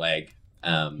on your leg,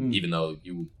 even though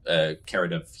you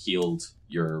Karadov healed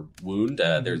your wound.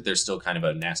 There's still kind of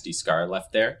a nasty scar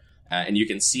left there, and you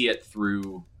can see it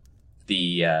through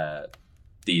the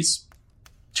these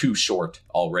 2 short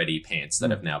already pants that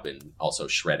have now been also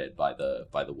shredded by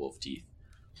the wolf teeth.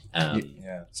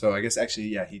 Yeah. So I guess actually,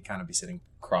 yeah, he'd kind of be sitting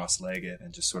cross-legged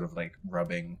and just sort of like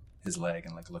rubbing his leg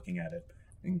and like looking at it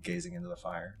and gazing into the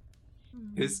fire.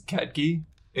 Is Kadgi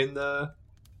in the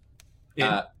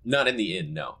inn? Not in the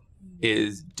inn, no.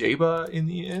 Is Deba in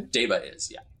the inn? Deba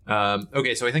is, yeah.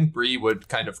 Okay, so I think Bree would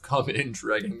kind of come in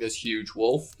dragging this huge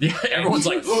wolf. Yeah, everyone's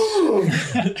like,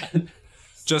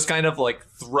 just kind of like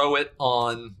throw it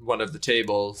on one of the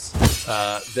tables,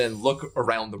 then look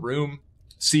around the room,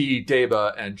 see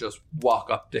Deba, and just walk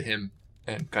up to him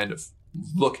and kind of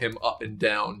look him up and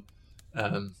down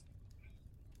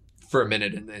for a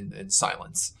minute and then in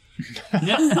silence.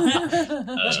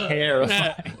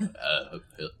 Terrifying.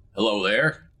 hello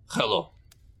there. Hello.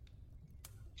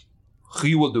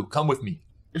 He will do. Come with me.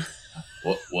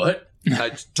 What?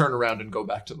 I turn around and go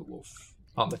back to the wolf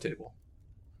on the table.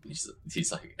 He's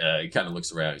like, he kind of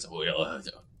looks around. He's like, well,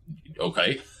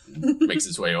 okay. Makes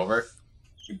his way over.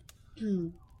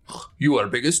 You are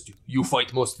biggest. You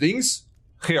fight most things.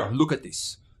 Here, look at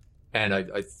this. And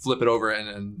I flip it over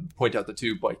and point out the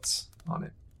 2 bites on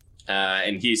it.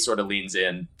 And he sort of leans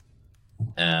in,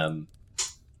 and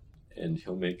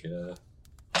he'll make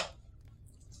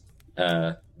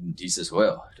he says,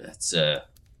 well, that's a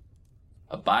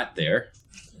bite there.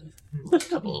 A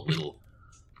couple of little,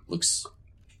 looks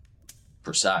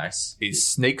precise. Is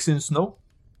snakes in snow?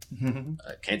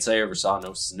 I can't say I ever saw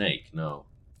no snake, no.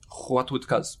 What would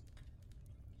cause?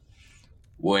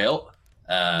 Well,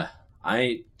 I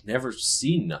ain't never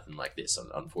seen nothing like this,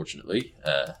 unfortunately.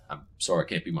 I'm sorry I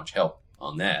can't be much help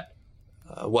on that.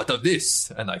 What of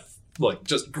this? And I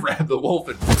just grab the wolf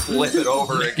and flip it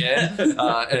over again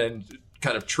and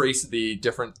kind of trace the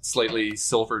different slightly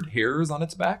silvered hairs on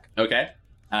its back. Okay.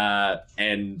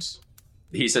 And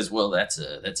he says, well, that's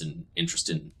an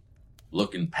interesting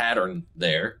looking pattern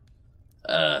there.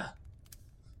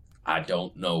 I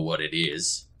don't know what it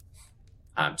is.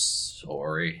 I'm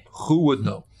sorry. Who would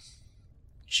know?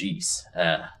 Jeez.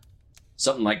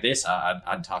 Something like this,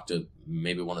 I'd talk to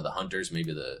maybe one of the hunters,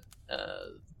 maybe the...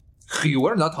 You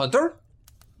are not hunter?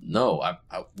 No, I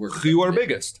work... You are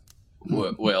biggest.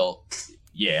 Well,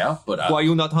 yeah, but... Why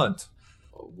you not hunt?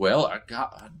 Well, I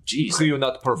got... Jeez. Do you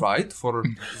not provide for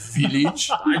village?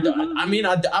 I mean,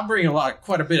 I bring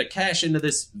quite a bit of cash into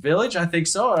this village. I think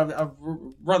so. I've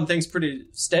run things pretty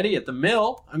steady at the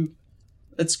mill.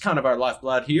 It's kind of our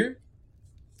lifeblood here.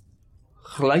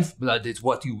 Lifeblood is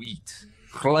what you eat.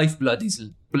 Lifeblood is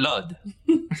blood.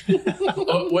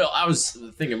 Well, I was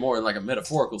thinking more in like a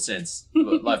metaphorical sense.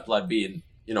 But lifeblood being,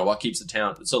 what keeps the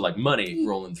town. So like money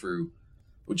rolling through,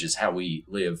 which is how we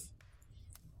live.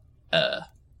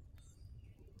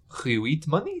 You eat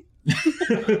money?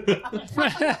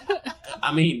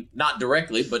 I mean, not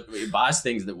directly, but it buys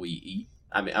things that we eat.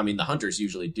 I mean, the hunters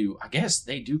usually do. I guess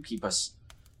they do keep us.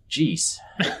 Jeez.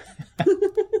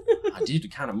 I did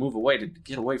kind of move away to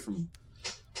get away from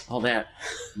all that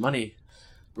money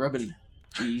rubbing.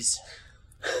 Jeez.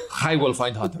 I will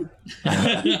find Hunter.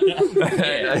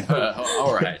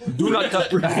 All right. Do not touch.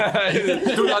 Do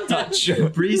not touch.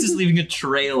 Breeze is leaving a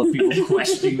trail of people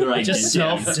questioning the right Just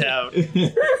self-doubt.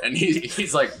 And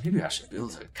he's like, maybe I should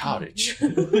build a cottage.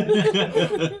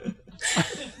 And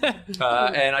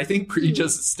I think Bree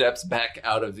just steps back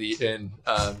out of the inn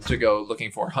to go looking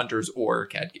for hunters or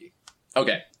Kadgi.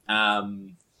 Okay.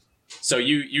 So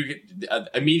you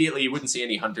immediately you wouldn't see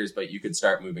any hunters, but you could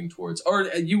start moving towards, or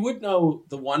you would know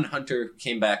the one hunter who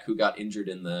came back who got injured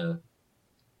in the.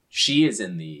 She is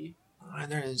in the.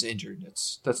 There is injured.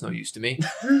 That's no use to me.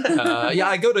 Yeah,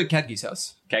 I go to Kadgi's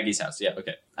house. Kadgi's house. Yeah.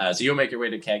 Okay. So you'll make your way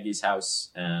to Kadgi's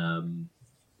house.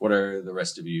 What are the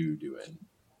rest of you doing?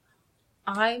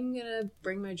 I'm gonna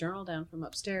bring my journal down from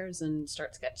upstairs and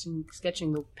start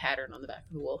sketching the pattern on the back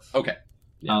of the wolf. Okay.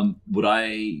 Would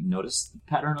I notice the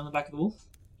pattern on the back of the wolf?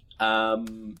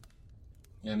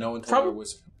 Yeah, no one told her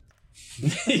was.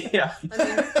 Yeah. I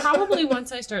mean, probably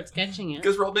once I start sketching it.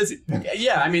 Because we're all busy.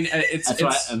 Yeah, I mean, it's...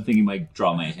 why I'm thinking might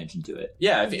draw my attention to it.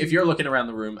 Yeah, if you're looking around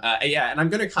the room. Yeah, and I'm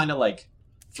going to kind of like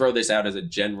throw this out as a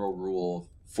general rule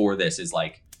for this is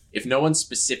like, if no one's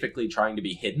specifically trying to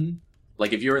be hidden,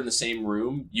 like if you're in the same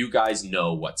room, you guys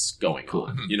know what's going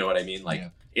on. You know what I mean?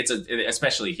 Like,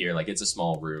 especially here, like it's a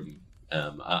small room.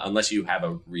 Unless you have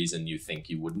a reason you think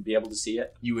you wouldn't be able to see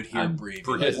it. You would hear Bree.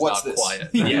 Bree What's not this? quiet.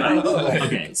 Yeah.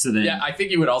 Okay, so then... Yeah, I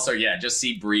think you would also, just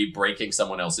see Bree breaking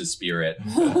someone else's spirit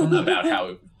about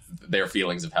how their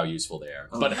feelings of how useful they are.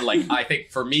 But like, I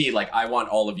think for me, like, I want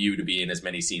all of you to be in as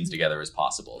many scenes together as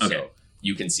possible. Okay. So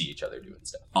you can see each other doing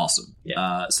stuff. Awesome.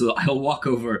 Yeah. So I'll walk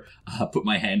over, put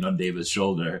my hand on David's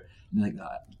shoulder, and be like,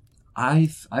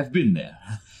 I've been there.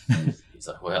 He's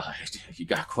like, well, you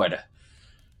got quite a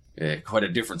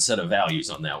different set of values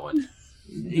on that one.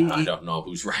 I don't know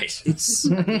who's right. It's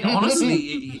honestly,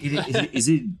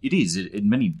 it is in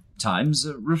many times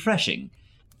refreshing.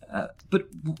 But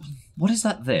what is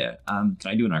that there? Can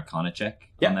I do an Arcana check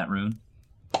on that rune?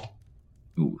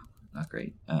 Ooh, not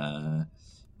great.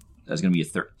 That's going to be a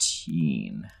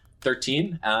 13.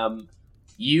 13.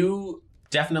 You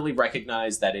definitely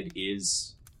recognize that it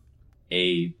is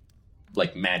a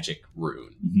magic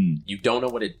rune. Mm-hmm. You don't know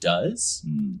what it does,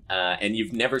 and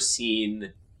you've never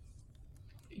seen.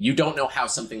 You don't know how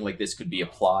something like this could be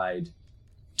applied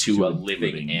to a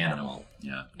living animal.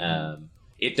 Yeah.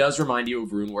 It does remind you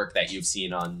of rune work that you've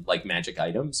seen on magic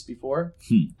items before,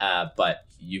 but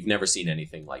you've never seen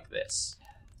anything like this.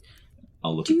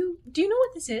 I'll look. Do you know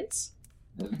what this is?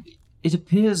 It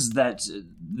appears that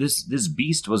this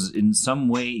beast was in some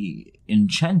way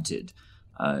enchanted.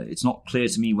 It's not clear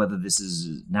to me whether this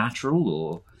is natural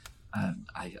or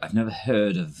I've never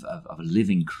heard of a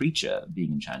living creature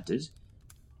being enchanted.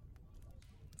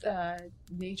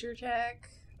 Nature check.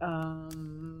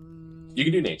 You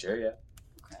can do nature, yeah.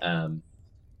 Okay.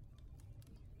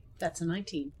 That's a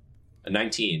 19. A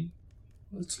 19.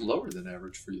 It's lower than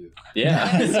average for you. Yeah.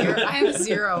 I have a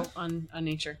 0 on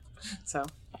nature. So.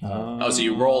 So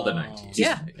you rolled a 19.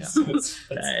 Yeah. That's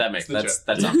unfair.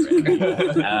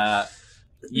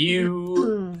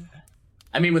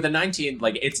 I mean, with a 19,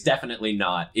 it's definitely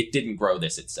not. It didn't grow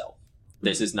this itself.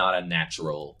 This is not a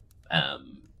natural.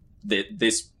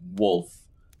 This wolf,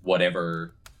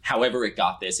 however it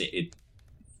got this, it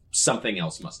something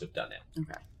else must have done it.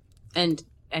 Okay. And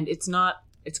it's not.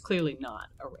 It's clearly not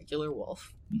a regular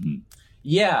wolf. Mm-hmm.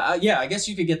 Yeah. I guess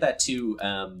you could get that too.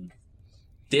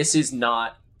 This is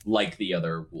not like the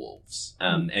other wolves.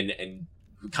 And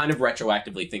kind of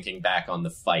retroactively thinking back on the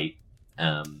fight,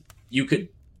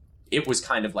 it was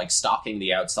kind of like stalking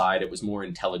the outside. It was more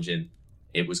intelligent.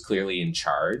 It was clearly in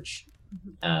charge.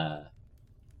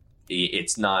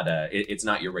 It's not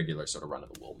your regular sort of run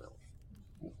of the wool mill.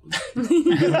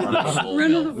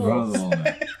 Run of the wolf.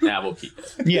 Nah, we'll keep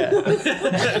it. Yeah.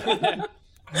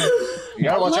 You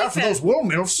gotta watch out for those wool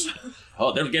milfs.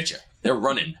 Oh, they'll get you. They're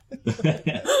running.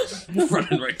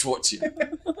 Running right towards you.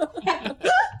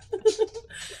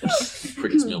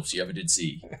 Quickest milfs you ever did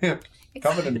see.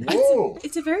 Covered in wool.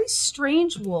 It's a very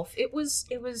strange wolf. It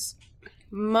was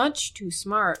much too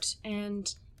smart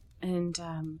and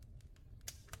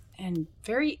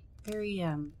very very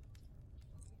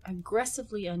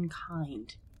aggressively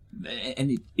unkind.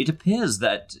 And it appears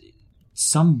that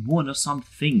someone or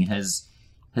something has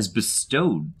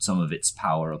bestowed some of its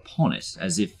power upon it,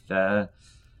 as if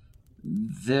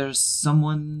there's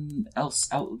someone else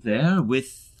out there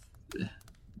with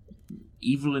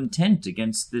evil intent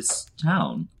against this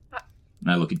town.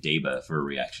 And I look at Deba for a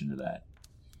reaction to that.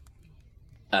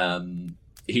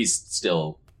 He's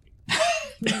still.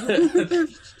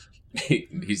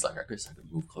 He's like, I guess I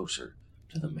could move closer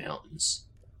to the mountains.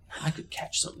 I could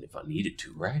catch something if I needed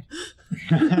to, right?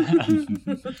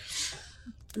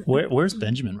 Where's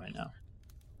Benjamin right now?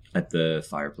 At the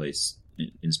fireplace,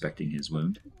 inspecting his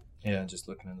wound. Yeah, just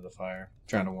looking into the fire,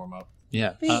 trying to warm up.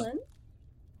 Yeah. Valen?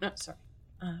 Sorry.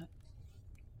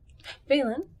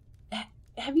 Valen,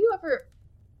 have you ever...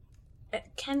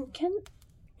 Can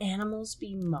animals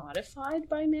be modified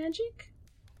by magic?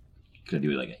 Could I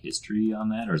do like a history on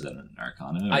that, or is that an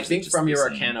Arcana? I think from your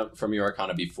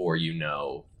Arcana before, you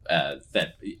know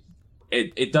that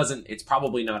it doesn't. It's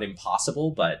probably not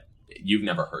impossible, but you've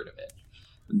never heard of it.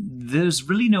 There's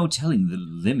really no telling the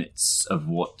limits of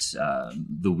what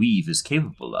the weave is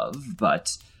capable of,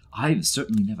 but I've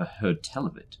certainly never heard tell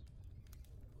of it.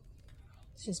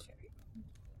 It's just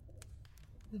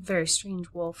very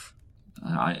strange wolf.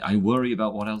 I worry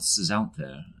about what else is out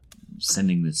there,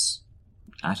 sending this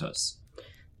at us.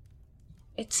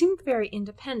 It seemed very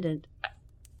independent.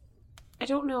 I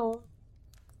don't know.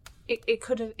 It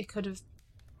could have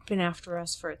been after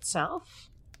us for itself.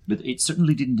 But it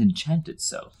certainly didn't enchant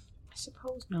itself. I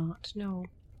suppose not. No,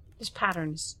 this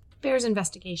pattern bears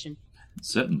investigation.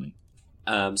 Certainly.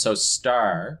 So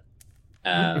Star,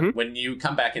 when you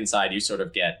come back inside, you sort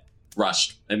of get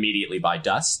rushed immediately by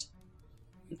dust.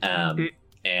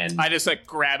 And I just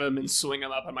grab him and swing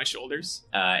him up on my shoulders.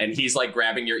 And he's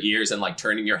grabbing your ears and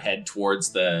turning your head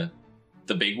towards the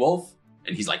big wolf.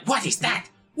 And he's like, "What is that?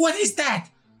 What is that?"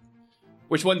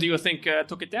 Which one do you think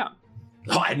took it down?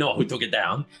 Oh, I know who took it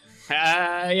down.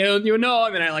 You know.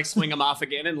 And then I swing him off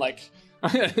again and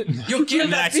You killed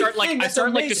And then I that big start like thing, I that's start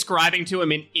like amazing. describing to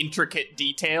him in intricate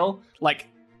detail, like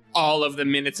all of the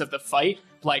minutes of the fight,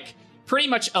 like pretty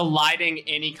much eliding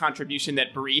any contribution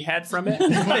that Bree had from it.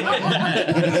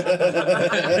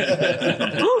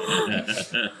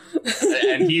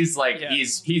 And he's like, Yeah.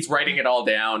 he's writing it all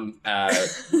down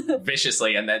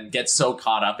viciously, and then gets so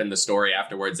caught up in the story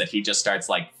afterwards that he just starts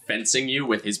like fencing you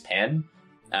with his pen.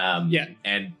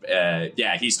 And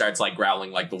he starts like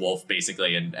growling like the wolf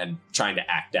basically, and trying to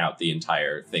act out the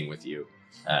entire thing with you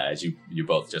as you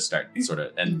both just start sort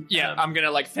of and I'm gonna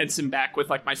like fence him back with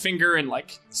like my finger and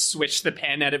like switch the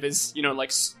pen out of his,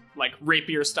 like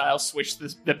rapier style, switch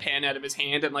the pen out of his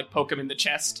hand and like poke him in the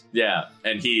chest. Yeah,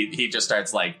 and he just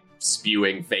starts like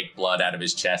spewing fake blood out of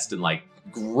his chest and like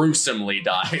gruesomely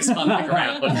dies on the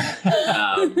ground.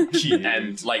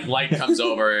 And like Light comes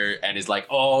over and is like,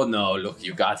 "Oh no, look,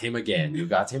 you got him again.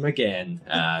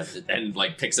 And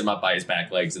like picks him up by his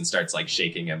back legs and starts like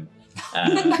shaking him.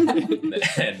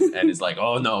 And is like,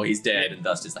 "Oh no, he's dead." And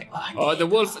Dust is like, "Oh, the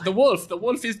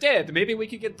wolf is dead. Maybe we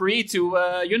could get Bree to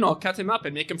cut him up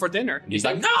and make him for dinner." And he's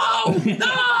like, "No!"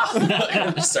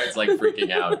 And just starts like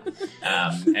freaking out.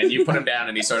 And you put him down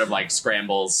and he sort of like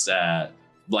scrambles,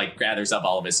 like gathers up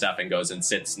all of his stuff and goes and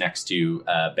sits next to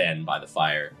Ben by the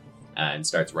fire and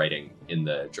starts writing in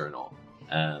the journal.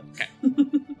 Okay.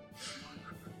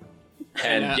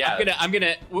 And yeah, I'm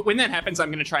gonna when that happens,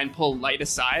 I'm gonna try and pull Light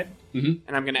aside, Mhm.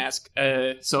 and I'm gonna ask,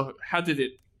 so how did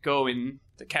it go in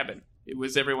the cabin?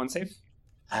 Was everyone safe?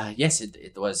 Yes,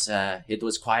 it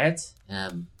was quiet.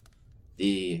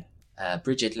 The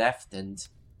Bridget left and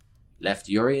left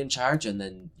Yuri in charge, and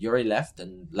then Yuri left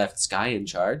and left Sky in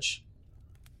charge.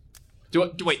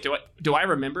 Do I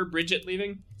remember Bridget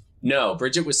leaving? no,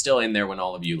 Bridget was still in there when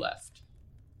all of you left.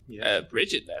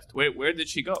 Bridget left. Where did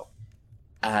she go?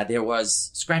 There was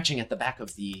scratching at the back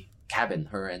of the cabin.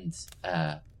 Her and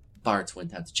Bart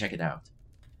went out to check it out.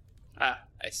 Ah,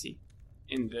 I see.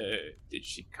 And did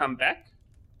she come back?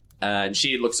 And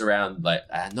she looks around like,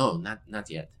 No, not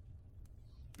yet.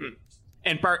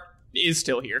 And Bart is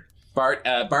still here.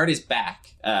 Bart is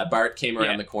back. Bart came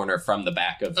around the corner from the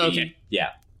back of the... Okay.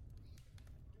 Yeah.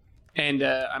 And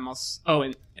I'm also... Oh,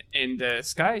 and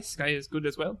Sky is good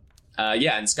as well?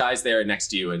 Yeah, and Sky's there next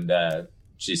to you, and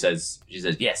she says,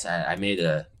 Yes, I made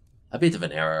a bit of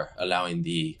an error allowing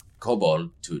the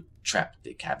kobold to trap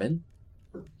the cabin.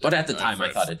 But at the time, I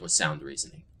thought it was sound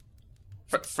reasoning.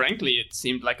 Frankly, it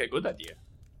seemed like a good idea.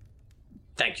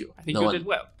 "Thank you." I think you did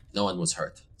well. No one was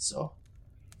hurt, so...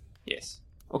 Yes.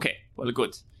 Okay. Well,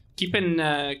 good. Keep an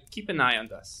eye on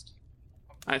Dust.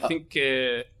 I think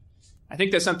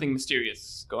there's something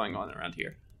mysterious going on around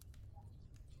here.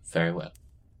 Very well.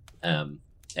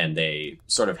 And they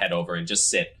sort of head over and just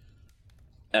sit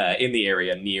in the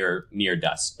area near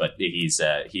Dust, but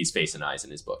he's face and eyes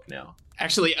in his book now.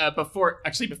 Actually, before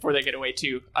they get away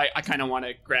too, I kind of want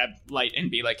to grab Light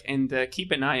and be like, and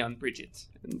keep an eye on Bridget.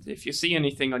 And if you see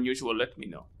anything unusual, let me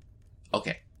know.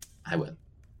 Okay, I will.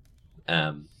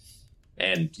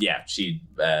 And yeah,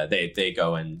 they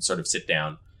go and sort of sit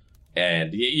down,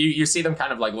 and you see them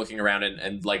kind of like looking around,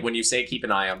 and like when you say keep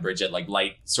an eye on Bridget, like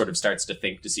Light sort of starts to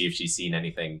think to see if she's seen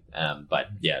anything, but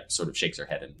yeah, sort of shakes her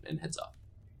head and heads off.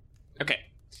 Okay.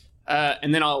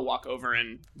 And then I'll walk over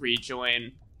and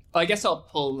rejoin. I guess I'll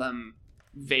pull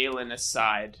Valen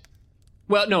aside.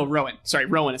 Well, no, Rowan. Sorry,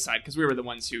 Rowan aside, because he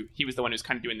was the one who's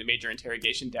kind of doing the major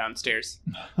interrogation downstairs.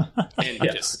 And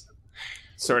just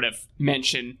sort of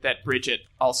mention that Bridget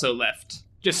also left.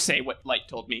 Just say what Light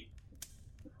told me.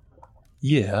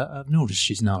 Yeah, I've noticed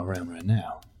she's not around right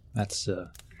now. That's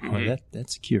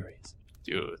that's curious.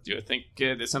 Do you think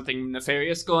there's something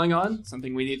nefarious going on?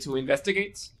 Something we need to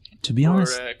investigate? To be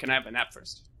honest, or can I have a nap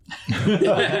first?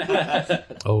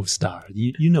 oh Star,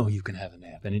 you know you can have a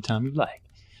nap anytime you like.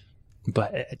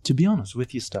 But to be honest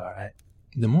with you, Star,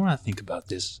 the more I think about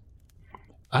this,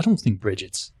 I don't think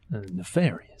Bridget's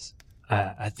nefarious.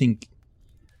 I think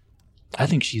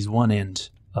she's one end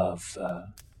of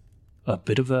a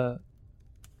bit of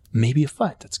maybe a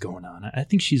fight that's going on. I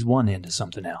think she's one end of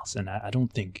something else, and I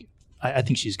don't think I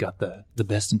think she's got the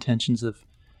best intentions of.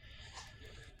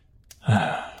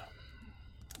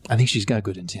 I think she's got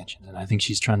good intentions, and I think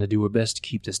she's trying to do her best to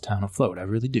keep this town afloat. I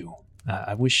really do.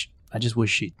 I just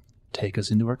wish she'd take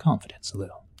us into her confidence a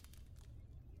little.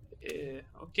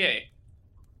 Okay.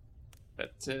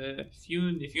 But if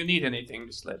you need anything,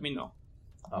 just let me know.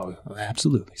 Oh,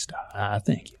 absolutely, Star.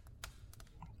 Thank you.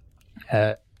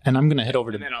 And I'm going to head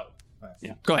over to... And then I'll...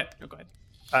 Yeah, go ahead. No, go ahead.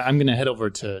 I'm going to head over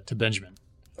to Benjamin.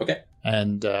 Okay.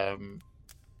 And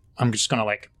I'm just going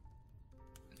to,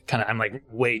 I'm like,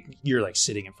 wait, you're like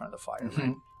sitting in front of the fire,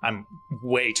 right? I'm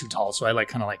way too tall, so I like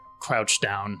kind of like crouch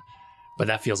down, but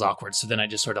that feels awkward. So then I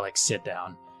just sort of like sit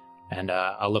down, and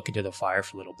I'll look into the fire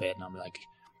for a little bit, and I'll be like,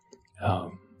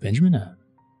 Benjamin,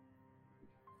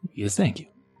 thank you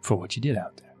for what you did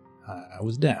out there. I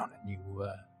was down, and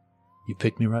you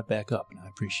picked me right back up, and I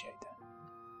appreciate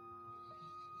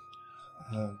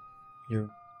that. You're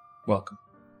welcome.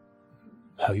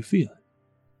 How you feeling?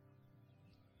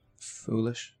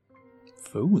 Foolish.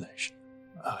 Foolish?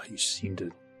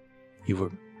 You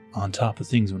were on top of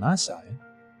things when I saw you.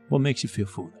 What makes you feel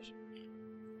foolish?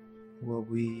 Well,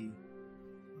 we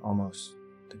almost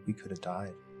think we could have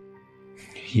died.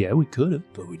 Yeah, we could have,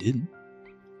 but we didn't.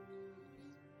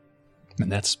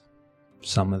 And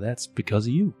some of that's because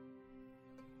of you.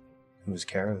 It was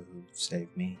Kara who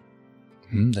saved me.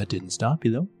 That didn't stop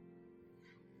you, though.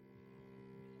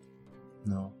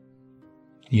 No.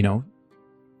 You know,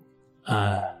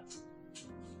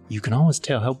 you can always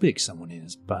tell how big someone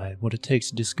is by what it takes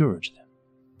to discourage them.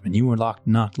 And you were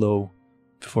knocked low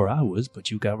before I was,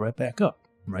 but you got right back up,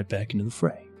 right back into the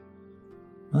fray.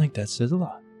 I think that says a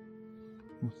lot.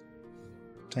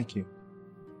 Thank you.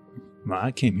 Well,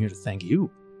 I came here to thank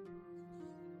you.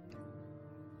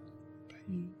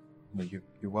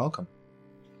 You're welcome.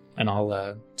 And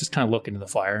I'll just kind of look into the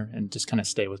fire and just kind of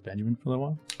stay with Benjamin for a little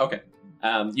while. Okay.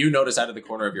 You notice out of the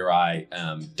corner of your eye,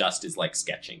 Dust is like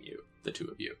sketching you, the two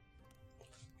of you.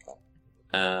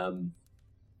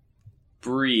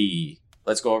 Bree,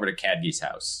 let's go over to Cadgy's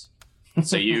house.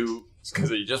 So you...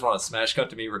 Because you just want to smash cut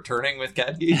to me returning with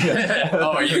Cadgy?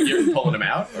 Oh, you're pulling him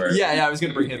out? Or? Yeah, I was going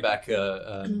to bring him back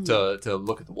to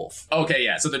look at the wolf. Okay,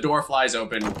 yeah. So the door flies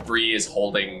open. Bree is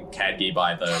holding Cadgy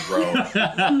by the robe.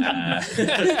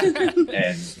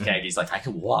 And Cadgy's like, I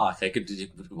can walk. I could...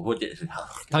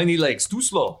 Tiny legs, too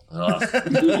slow.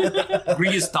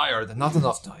 Bree is tired, not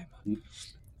enough time.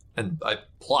 And I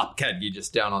plop Cadgy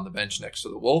just down on the bench next to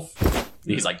the wolf.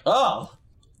 He's like, oh.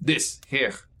 This,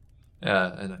 here.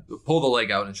 And I pull the leg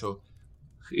out and show,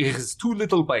 here's 2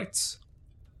 little bites.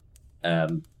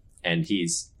 And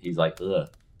he's like, ugh.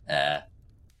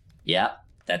 Yeah,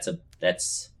 that's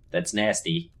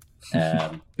nasty.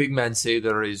 Big man say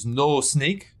there is no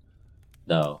snake.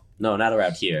 No, not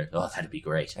around here. Oh, that'd be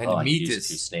great. And I meat could use is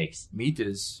 2 snakes. Meat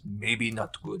is maybe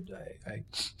not good.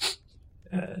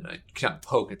 And I kind of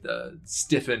poke at the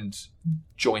stiffened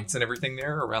joints and everything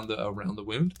there around the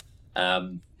wound.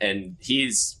 And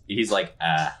he's like,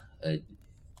 yeah, it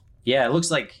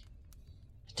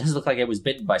doesn't look like it was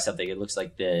bitten by something. It looks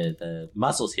like the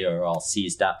muscles here are all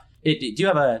seized up. Do you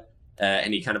have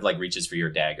and he kind of like reaches for your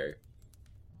dagger.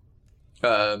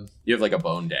 You have like a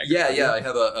bone dagger. Yeah, I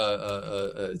have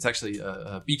it's actually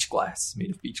a beach glass,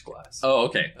 made of beach glass. Oh,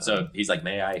 okay. So he's like,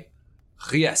 may I?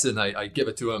 Yes, and I give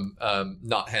it to him,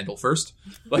 not handle first.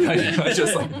 Like I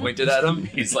just like pointed at him.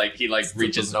 He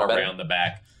reaches around the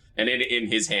back. And in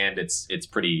his hand, it's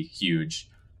pretty huge,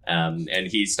 and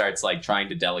he starts like trying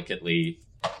to delicately,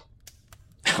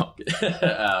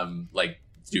 like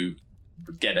to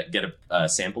get a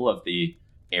sample of the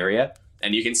area,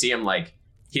 and you can see him like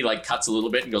he like cuts a little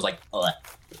bit and goes like,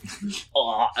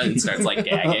 and starts like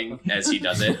gagging as he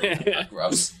does it.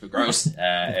 Gross.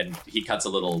 And he cuts a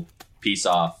little piece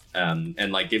off,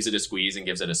 and like gives it a squeeze and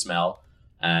gives it a smell,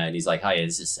 and he's like, "Hi,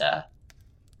 this is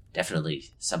definitely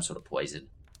some sort of poison."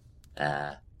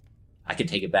 I can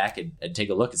take it back and take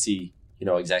a look and see,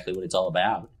 exactly what it's all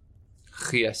about.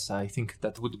 Yes, I think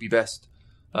that would be best.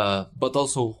 But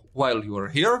also, while you are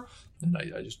here, and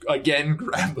I just, again,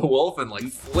 grab the wolf and, like,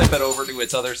 flip it over to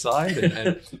its other side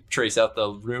and trace out the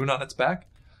rune on its back.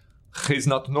 It's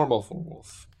not normal for a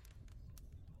wolf.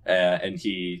 And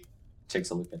he takes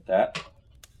a look at that.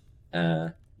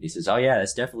 He says, oh, yeah,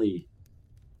 that's definitely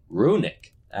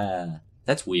runic.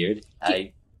 That's weird.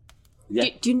 Yeah.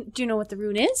 Do you know what the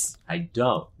rune is? I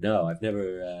don't. No, I've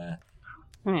never...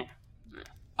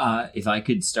 If I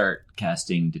could start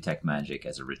casting Detect Magic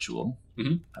as a ritual,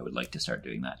 I would like to start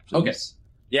doing that, please. Okay.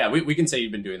 Yeah, we can say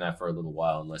you've been doing that for a little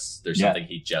while, unless there's something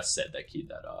he just said that keyed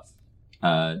that off.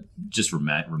 Just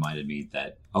reminded me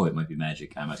that, it might be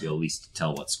magic. I might be able to at least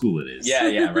tell what school it is.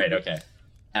 Yeah, right, okay.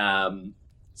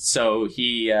 So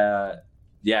he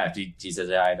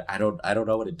says, I don't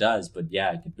know what it does, but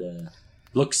yeah, it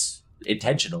looks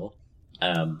intentional.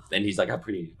 And he's like, I'm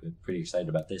pretty excited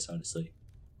about this, honestly.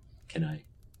 Can I?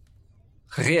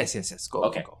 Yes. Go.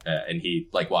 Okay. Go. And he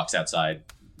like walks outside.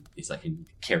 He's like, "Can you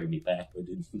carry me back?"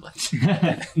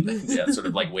 Sort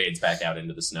of like wades back out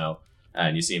into the snow,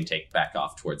 and you see him take back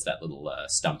off towards that little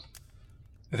stump.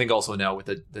 I think also now with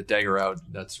the dagger out,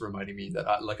 that's reminding me that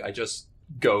I just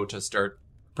go to start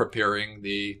preparing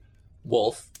the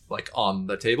wolf like on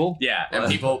the table. Yeah,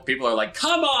 and people are like,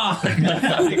 "Come on!"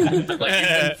 like you've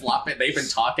been flopping. They've been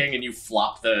talking, and you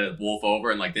flop the wolf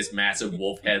over, and like this massive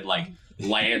wolf head like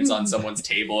lands on someone's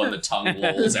table, and the tongue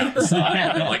lolls out the side.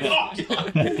 And I'm like, "Oh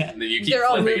god!" And then you keep They're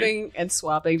all flipping moving and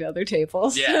swapping to other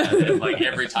tables. Yeah, and like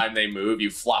every time they move,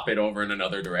 you flop it over in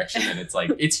another direction, and it's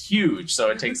like it's huge, so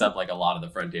it takes up like a lot of the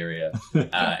front area.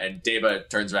 And Deva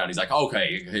turns around, he's like,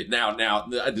 "Okay, now,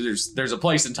 there's a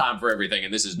place and time for everything,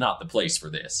 and this is not the place for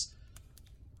this."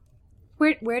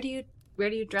 Where do you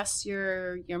dress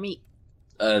your meat?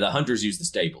 The hunters use the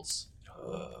stables.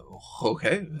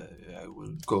 Okay, I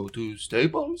will go to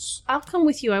stables. I'll come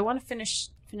with you. I want to finish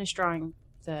drawing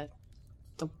the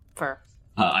fur.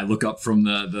 I look up from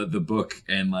the book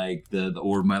and like the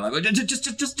orb. My like,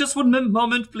 just one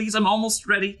moment, please. I'm almost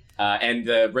ready. And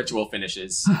the ritual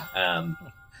finishes.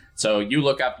 So you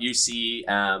look up, you see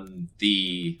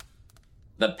the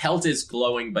pelt is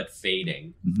glowing but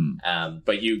fading. Mm-hmm.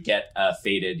 But you get a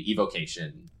faded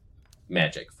evocation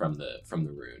magic from the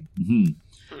rune.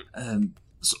 Mm-hmm.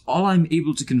 So all I'm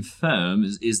able to confirm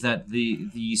is that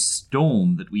the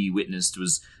storm that we witnessed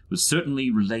was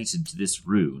certainly related to this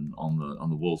rune on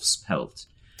the wolf's pelt.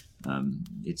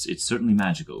 It's certainly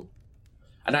magical.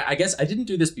 And I guess I didn't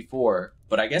do this before,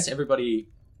 but I guess everybody,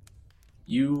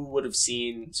 you would have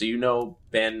seen. So you know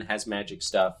Ben has magic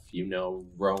stuff. You know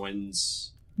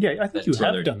Rowan's. Yeah, I think you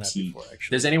brother have done that T. before,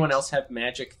 actually. Does anyone else have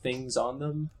magic things on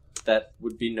them that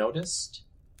would be noticed?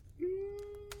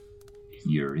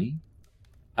 Yuri?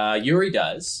 Yuri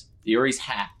does. Yuri's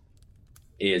hat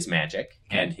is magic,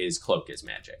 and his cloak is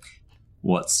magic.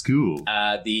 What school?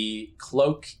 The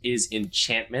cloak is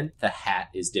enchantment. The hat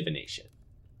is divination.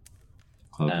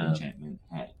 Cloak, enchantment,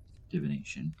 hat,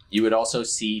 divination. You would also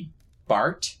see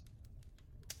Bart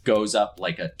goes up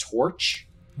like a torch.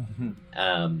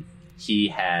 He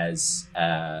has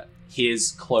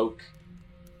his cloak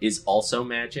is also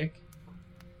magic,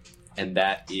 and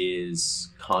that is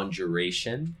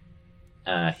conjuration.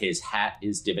 His hat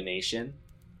is divination,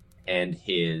 and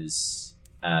his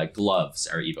gloves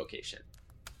are evocation.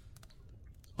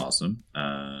 Awesome.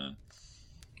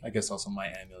 I guess also my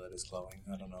amulet is glowing.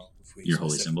 I don't know if we Your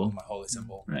holy symbol? My holy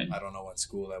symbol. Right. I don't know what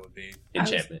school that would be.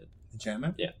 Enchantment.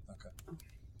 Enchantment? Yeah. Okay.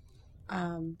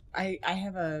 I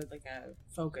have a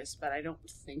focus, but I don't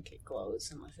think it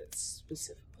glows unless it's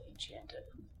specifically enchanted.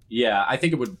 Yeah, I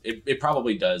think it would. It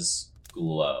probably does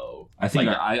glow. I think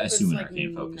Like, I assume an like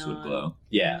arcane focus would not- glow.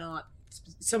 Yeah. Not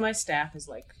so my staff is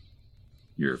like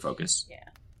Your focus. yeah.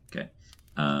 Okay.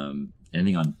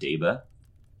 Anything on Deba?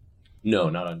 No,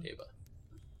 not on Deva.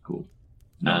 Cool.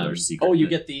 No, there's a secret. Oh, you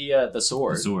that- get the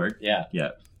sword. the sword. Yeah.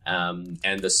 Yeah.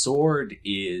 And the sword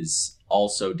is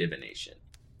also divination.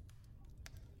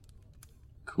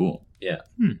 Cool. Yeah.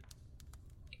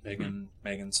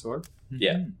 Megan's sword?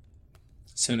 Yeah.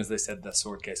 As soon as they said the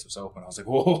sword case was open, I was like,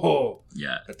 whoa!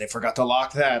 Yeah. But they forgot to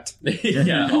lock that.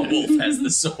 Yeah, a wolf has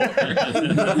the sword.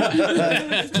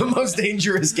 The most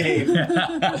dangerous game.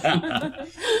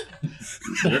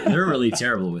 they're really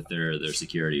terrible with their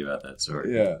security about that sword.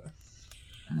 Yeah.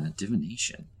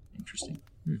 Divination. Interesting.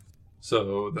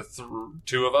 So the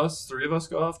three of us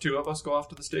go off. Two of us go off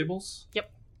to the stables.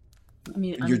 I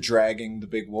mean, You're dragging the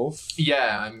big wolf?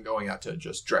 Yeah, I'm going out to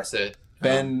just dress it.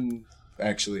 Ben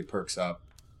actually perks up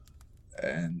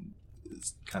and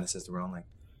kind of says to Rowan, like,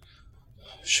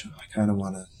 I kind of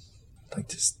want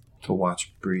to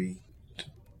watch Bree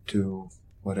do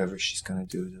whatever she's going to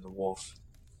do to the wolf.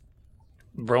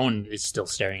 Rowan is still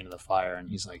staring into the fire,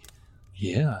 and he's like,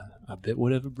 "Yeah, I bet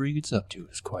whatever Bree gets up to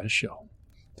is quite a show."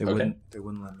 They Okay.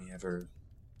 wouldn't let me ever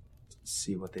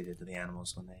see what they did to the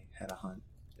animals when they had a hunt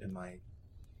in my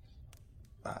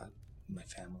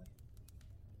family.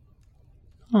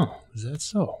 Oh, is that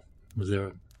so? Was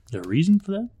there a reason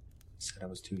for that? Said I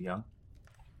was too young.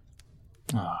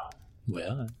 Ah,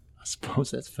 well, I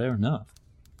suppose that's fair enough.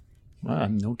 Well, I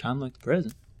have no time like the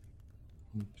present.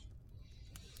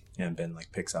 And Ben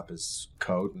picks up his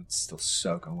coat and it's still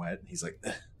soaking wet. And he's like,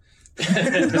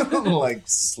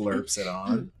 slurps it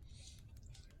on.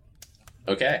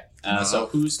 Okay. So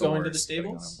who's going to the Thor's putting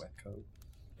on a stables? wet coat.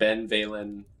 Ben,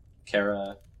 Valen,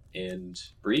 Kara, and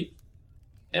Bree.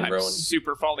 And I'm Rowan,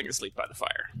 super falling asleep by the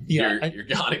fire. you're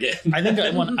gone again. I think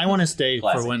I want to stay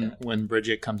Classic, for when yeah. when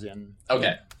Bridget comes in.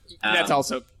 Okay. That's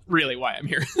also really why I'm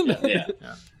here. Yeah.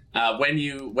 When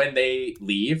they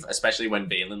leave, especially when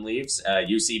Valen leaves,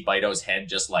 you see Bito's head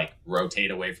just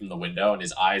rotate away from the window, and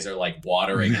his eyes are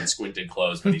watering and squinted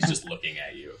closed, but he's just looking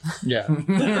at you. Yeah.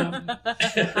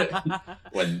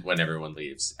 When everyone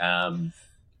leaves.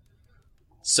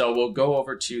 So we'll go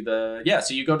over to the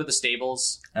so you go to the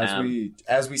stables.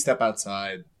 As we step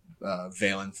outside,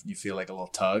 Valen, you feel like a little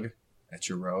tug at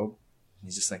your robe. And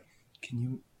he's just like,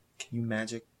 can you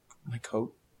magic my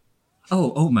coat?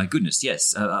 Oh my goodness,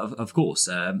 yes, of course.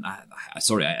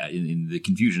 Sorry, in the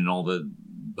confusion and all the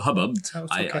hubbub,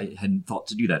 I hadn't thought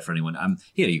to do that for anyone.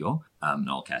 Here you go. And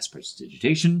I'll cast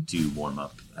Prestidigitation to warm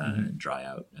up and dry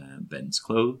out Ben's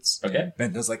clothes. Okay.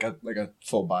 Ben does like a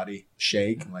full body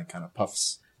shake and like kind of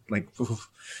puffs like.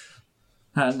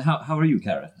 And how are you,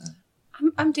 Kara?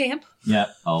 I'm damp. Yeah,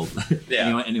 I'll.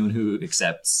 Yeah. Anyone who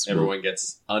accepts. Everyone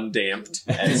gets undamped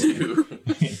as you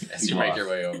make your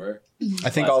way over. I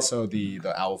think also the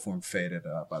owl form faded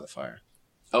by the fire.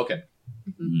 Okay.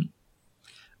 Mm-hmm.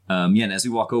 And as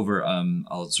we walk over,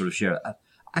 I'll sort of share.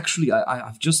 Actually,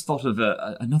 I've just thought of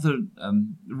another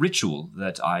ritual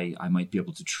that I might be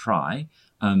able to try.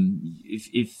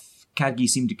 If Kadgi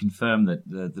seemed to confirm that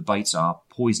the bites are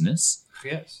poisonous,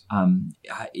 Yes.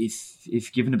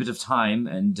 if given a bit of time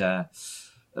and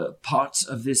part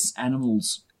of this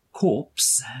animal's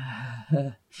corpse,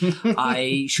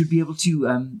 I should be able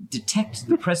to detect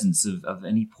the presence of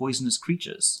any poisonous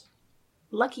creatures.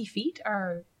 Lucky feet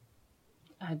are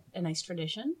a nice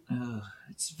tradition.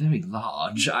 It's very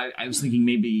large. I was thinking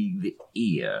maybe the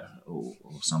ear or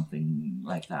something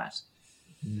like that.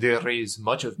 There is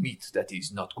much of meat that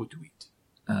is not good to eat.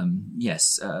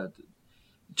 Yes.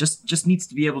 Just needs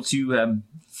to be able to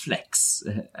flex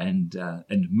and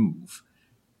move.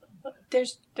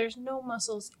 There's no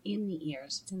muscles in the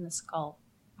ears. It's in the skull.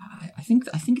 I think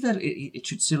that it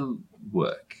should still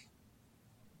work.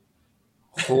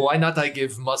 Why not I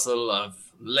give muscle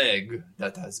of leg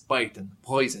that has bite and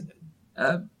poison?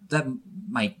 That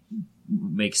might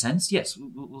make sense. Yes,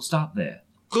 we'll start there.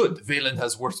 Good. Valen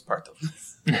has worst part of this.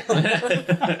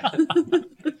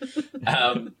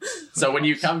 So when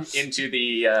you come into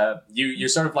the, you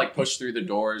sort of like push through the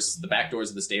back doors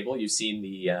of the stable. You've seen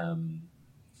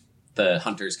the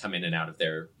hunters come in and out of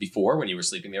there before when you were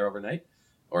sleeping there overnight,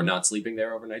 or not sleeping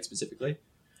there overnight specifically.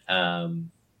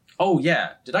 Oh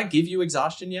yeah, did I give you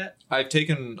exhaustion yet? I've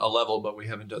taken a level, but we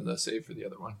haven't done the save for the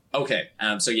other one. Okay,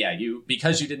 so yeah,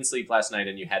 because you didn't sleep last night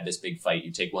and you had this big fight, you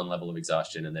take one level of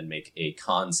exhaustion and then make a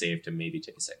con save to maybe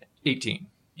take a second. 18.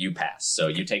 You pass, so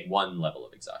you take one level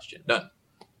of exhaustion. Done.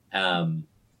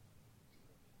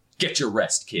 Get your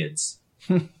rest, kids.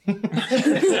 And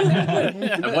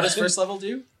what does first level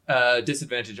do?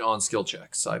 Disadvantage on skill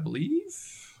checks, I believe.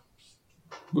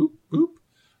 Boop, boop.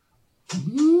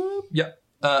 Boop. Yep.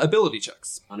 Ability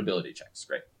checks. On ability checks,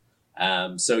 great.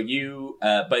 So you,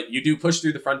 but you do push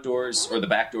through the front doors or the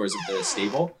back doors of the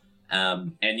stable,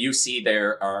 and you see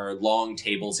there are long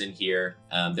tables in here.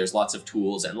 There's lots of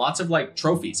tools and lots of like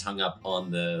trophies hung up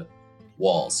on the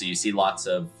walls. So you see lots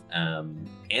of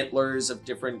antlers of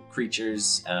different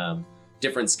creatures,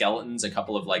 different skeletons, a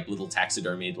couple of like little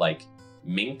taxidermied like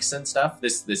minks and stuff.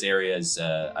 This area is,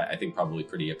 I think, probably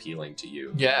pretty appealing to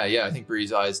you. Yeah. I think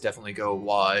Bree's eyes definitely go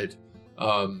wide.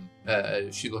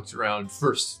 She looks around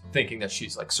first, thinking that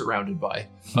she's like surrounded by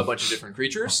a bunch of different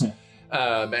creatures.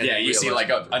 And you see like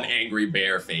an angry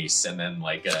bear face, and then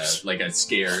like a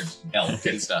scared elk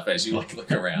and stuff as you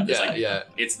look around.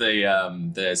 It's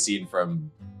the scene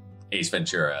from Ace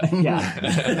Ventura.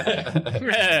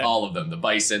 Yeah. All of them, the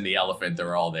bison, the elephant,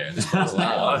 they're all there.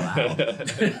 Wow. You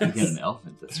get an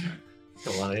elephant, that's right. A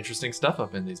lot of interesting stuff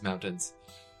up in these mountains.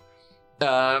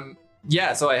 So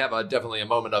I have definitely a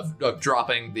moment of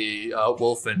dropping the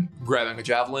wolf and grabbing a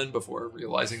javelin before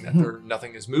realizing that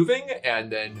nothing is moving, and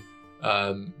then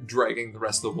dragging the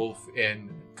rest of the wolf in,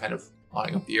 kind of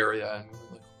eyeing up the area,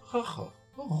 and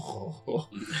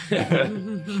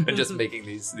and just making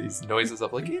these noises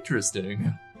of like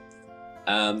interesting.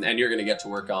 And you're gonna get to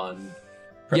work on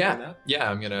prepping that? Yeah,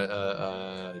 I'm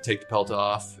gonna take the pelt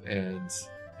off and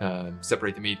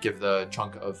separate the meat, give the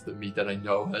chunk of the meat that I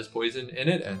know has poison in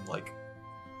it, and like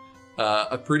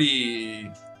a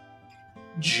pretty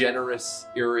generous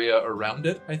area around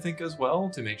it, I think, as well,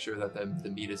 to make sure that the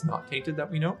meat is not tainted, that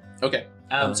we know. Okay.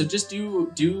 So just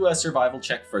do a survival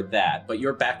check for that, but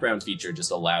your background feature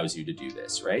just allows you to do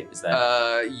this, right? Is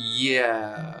that?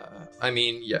 Yeah. I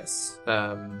mean, yes.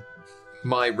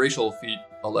 My racial feat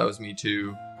allows me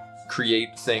to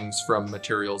create things from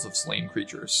materials of slain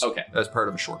creatures. Okay. As part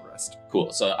of a short rest.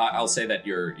 Cool. So I'll say that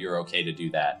you're okay to do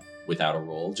that without a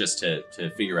roll, just to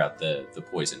figure out the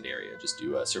poisoned area. Just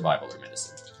do a survival or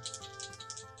medicine.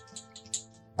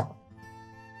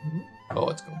 Oh,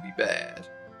 it's gonna be bad.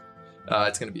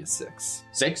 It's gonna be a 6.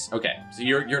 6? Okay. So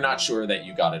you're not sure that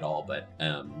you got it all, but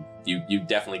you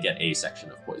definitely get a section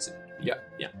of poison. Yeah.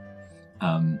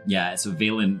 So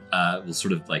Valen will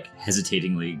sort of like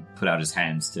hesitatingly put out his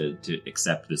hands to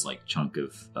accept this like chunk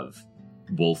of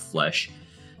wolf flesh,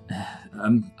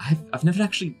 I've never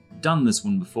actually done this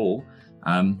one before.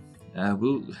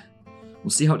 We'll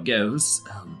see how it goes.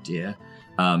 Oh dear.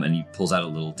 And he pulls out a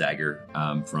little dagger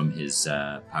from his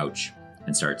pouch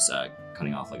and starts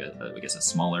cutting off like a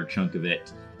smaller chunk of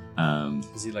it.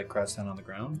 Is he like crouched down on the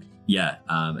ground? Yeah,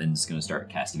 and is gonna start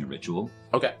casting a ritual.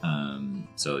 Okay.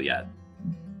 So yeah,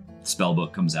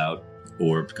 spellbook comes out,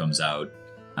 orb comes out,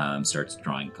 starts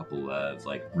drawing a couple of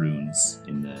like runes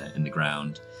in the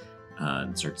ground,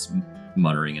 and starts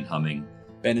muttering and humming.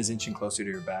 Ben is inching closer to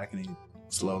your back, and he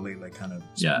slowly, like, kind of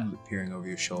peering over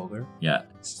your shoulder. Yeah.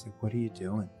 It's like, what are you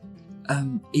doing?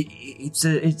 It's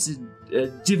a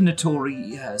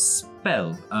divinatory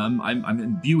spell. I'm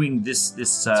imbuing this.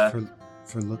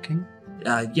 For looking.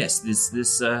 Yes,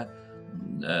 this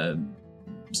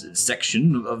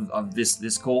section of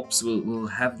this corpse will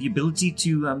have the ability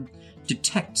to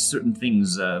detect certain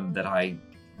things that I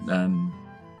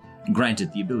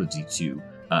granted the ability to.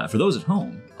 For those at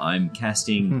home, I'm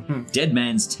casting Dead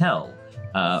Man's Tell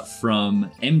from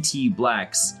M.T.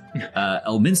 Black's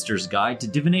Elminster's Guide to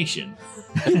Divination.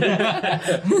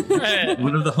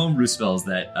 One of the homebrew spells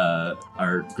that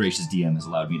our gracious DM has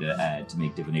allowed me to add to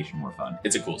make divination more fun.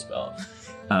 It's a cool spell.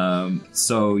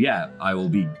 So yeah, I will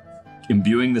be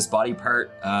imbuing this body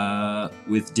part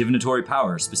with divinatory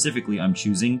power. Specifically, I'm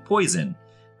choosing poison.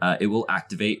 It will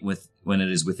activate when it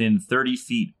is within 30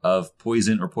 feet of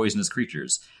poison or poisonous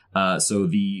creatures. So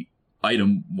the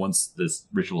item, once this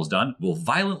ritual is done, will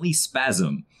violently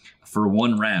spasm for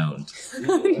 1 round. It's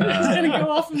gonna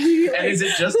go off immediately. And is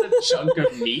it just a chunk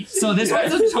of meat? So this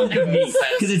one's a chunk of meat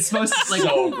because it's supposed to like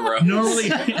so gross.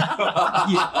 Normally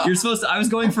you're supposed to. I was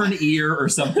going for an ear or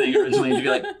something originally to be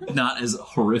like not as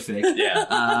horrific.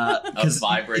 Yeah, because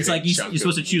it's like you're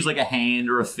supposed to choose like a hand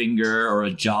or a finger or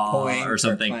a jaw or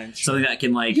something, something that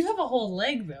can like. You have a whole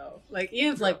leg though. Like you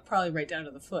have like probably right down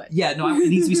to the foot. Yeah, no, it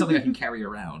needs to be something I can carry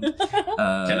around.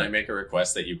 Can I make a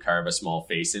request that you carve a small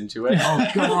face into it? Oh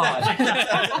God!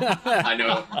 I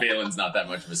know Valen's not that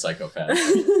much of a psychopath.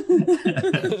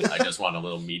 I just want a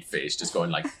little meat face, just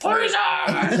going like poison,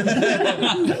 and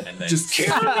then Just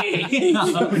kill me.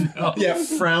 No. Yeah,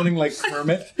 frowning like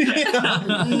Kermit. I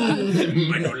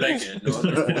don't like it. No,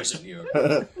 there's poison here.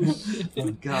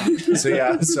 Oh God!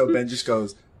 So Ben just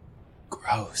goes,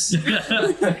 gross.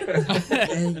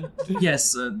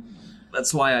 Yes,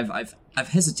 that's why I've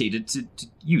hesitated to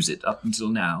use it up until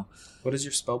now. What does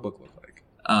your spellbook look like?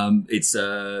 It's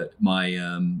my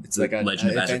It's like a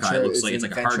Legend of Azrakai. It looks like it's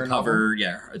like a adventure hardcover.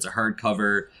 Yeah, it's a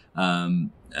hardcover.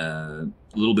 A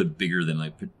little bit bigger than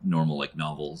like normal like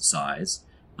novel size.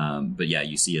 But yeah,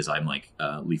 you see as I'm like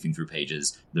leafing through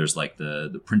pages, there's like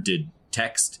the printed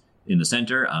text in the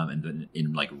center, and then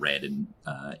in like red and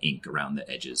ink around the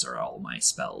edges are all my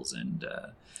spells and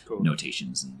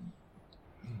notations and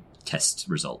test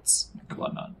results and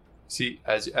whatnot. See,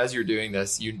 as you're doing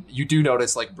this, you do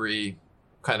notice like Bree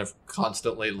kind of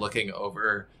constantly looking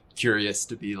over, curious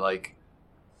to be like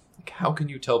how can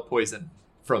you tell poison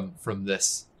from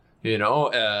this? You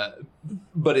know,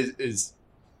 but is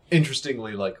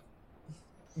interestingly like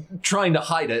trying to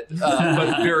hide it,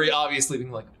 but very obviously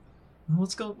being like,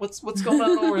 what's going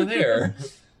on over there?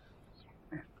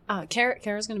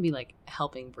 Kara's gonna be like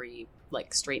helping Bree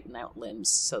like straighten out limbs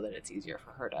so that it's easier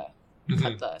for her to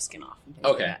cut the skin off. And things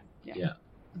Okay. Like that.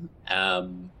 Yeah.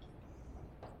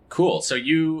 Cool. So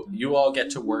you all get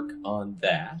to work on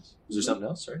that. Was there something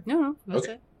else? Sorry. No, that's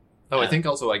Okay. it. Oh, I think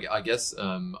also I guess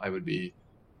I would be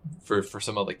for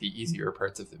some of like the easier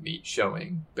parts of the meat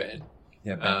showing Ben.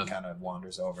 Yeah, Ben kind of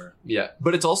wanders over. Yeah,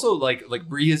 but it's also like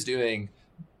Bree is doing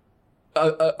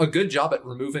a good job at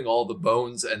removing all the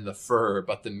bones and the fur,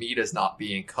 but the meat is not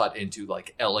being cut into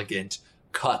like elegant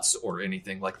cuts or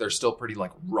anything. Like they're still pretty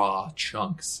like raw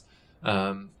chunks.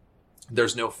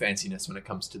 There's no fanciness when it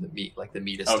comes to the meat. Like the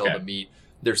meat is still the meat.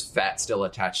 There's fat still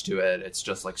attached to it. It's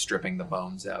just like stripping the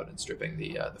bones out and stripping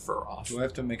the fur off. Do I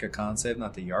have to make a con save,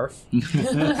 not the yarf?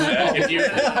 If you,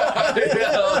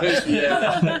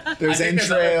 There's I think entrails.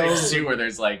 There's other things too, where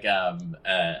there's like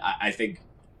I think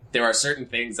there are certain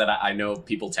things that I know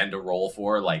people tend to roll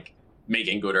for, like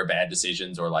making good or bad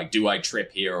decisions, or like, do I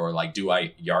trip here, or like, do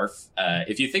I yarf?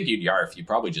 If you think you'd yarf, you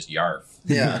probably just yarf.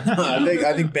 Yeah,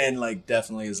 I think Ben like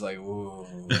definitely is like, ooh,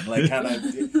 like kind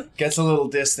of gets a little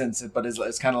distance, but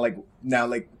it's kind of like now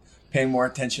like paying more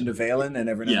attention to Valen, and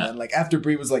every now and then, like after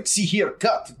Bree was like, see here,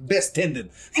 cut, best tendon,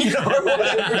 you know, or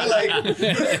whatever, like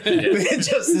Ben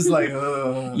just is like,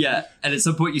 oh. Yeah, and at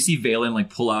some point you see Valen like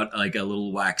pull out like a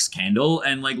little wax candle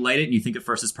and like light it, and you think at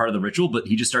first it's part of the ritual, but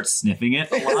he just starts sniffing it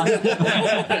a lot.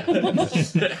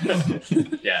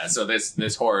 Yeah, so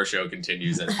this horror show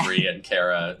continues as Bree and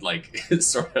Kara like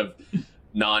sort of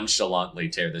nonchalantly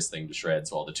tear this thing to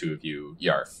shreds while the two of you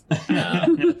yarf.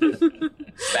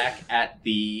 Back at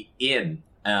the inn,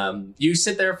 you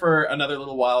sit there for another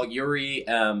little while. Yuri,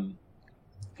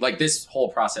 like this whole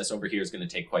process over here is going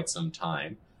to take quite some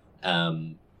time.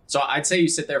 So I'd say you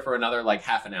sit there for another like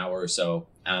half an hour or so.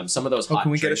 Some of those hot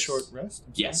can we get a drinks- short rest?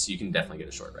 Yes, you can definitely get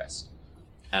a short rest.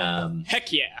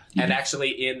 Heck yeah. And actually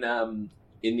in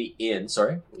the inn,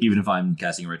 sorry, Even if I'm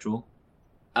casting a ritual?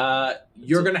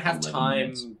 you're going to have 11 time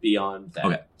minutes. beyond that.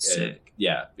 Okay, sick.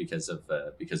 Yeah, because of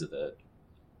the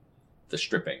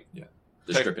stripping. Yeah.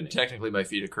 The stripping. Technically, my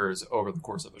feat occurs over the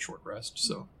course of a short rest,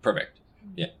 so. Perfect.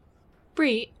 Yeah.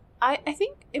 Bree, I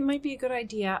think it might be a good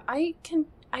idea. I can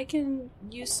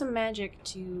use some magic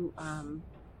to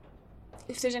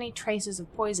if there's any traces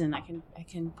of poison, I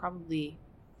can probably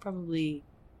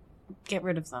get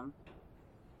rid of them.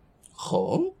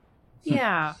 Oh?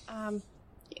 Yeah.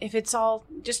 If it's all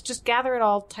just gather it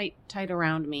all tight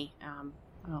around me.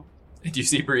 Well, Do you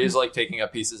see Bree is like taking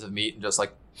up pieces of meat and just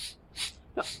like,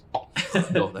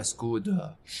 no, that's good.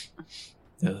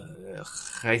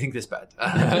 I think this bad.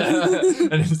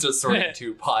 And it's just sort of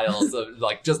two piles of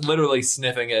like just literally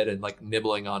sniffing it and like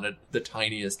nibbling on it the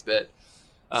tiniest bit.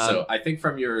 So I think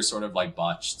from your sort of like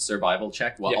botched survival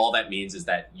check, well, Yeah. all that means is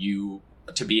that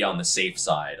to be on the safe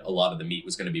side, a lot of the meat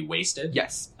was going to be wasted.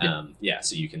 Yes.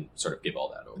 So you can sort of give all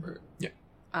that over. Yeah.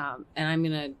 and I'm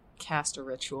gonna cast a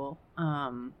ritual.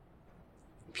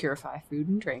 Purify food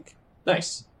and drink.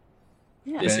 Nice.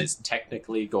 Yeah. This is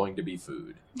technically going to be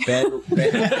food. Ben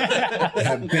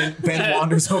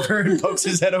wanders over and pokes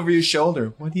his head over your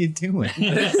shoulder. What are you doing?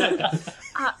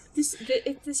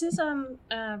 This is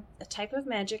a type of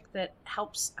magic that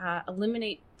helps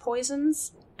eliminate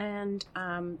poisons and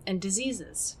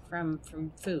diseases from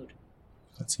food.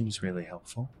 That seems really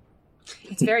helpful.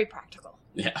 It's very practical.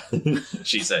 Yeah.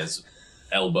 She says,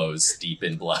 elbows deep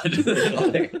in blood.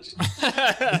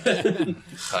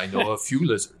 I know a few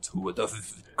lizards who would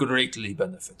have greatly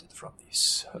benefited from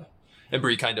these. And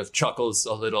Bree kind of chuckles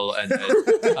a little, and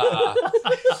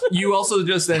you also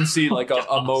just then see like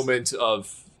a moment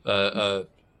of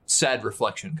sad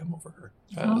reflection come over her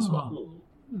as well.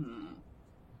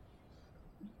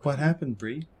 What happened,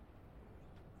 Bree?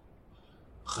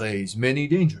 There's many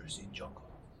dangers in jungle.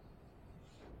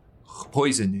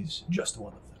 Poison is just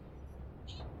one of them.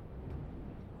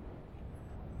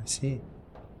 I see.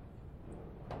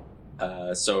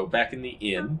 So back in the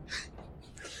inn,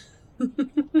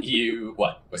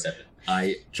 what's happening?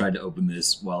 I tried to open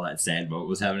this while that sand boat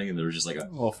was happening, and there was just like a...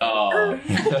 Oh. Well,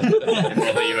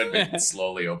 you had been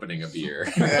slowly opening a beer.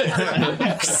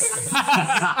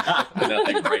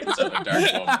 Nothing brightens up a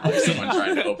dark moment like someone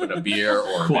trying to open a beer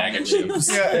or a bag of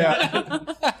chips. Yeah.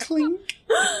 Clink.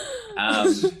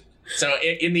 So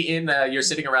in the inn, you're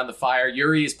sitting around the fire.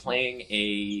 Yuri is playing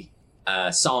a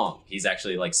song. He's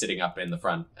actually like sitting up in the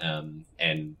front, and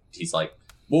he's like,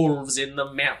 "Wolves in the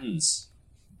mountains.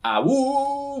 Ah,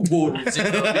 woo, wolves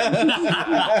in the mountains."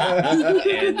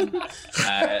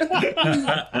 And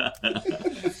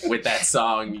with that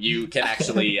song, you can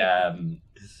actually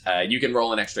you can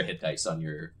roll an extra hit dice on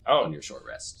your short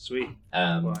rest. Sweet.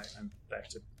 I'm I'm back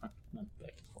to full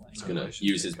just gonna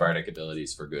use his bardic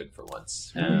abilities for good for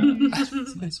once.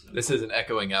 This isn't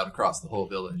echoing out across the whole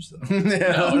village, though.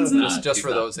 No, it's not. Just It's for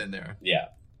not. those in there. Yeah.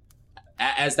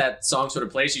 As that song sort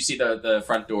of plays, you see the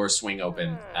front door swing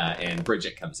open, and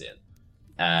Bridget comes in.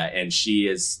 And she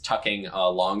is tucking a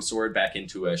longsword back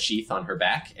into a sheath on her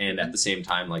back, and at the same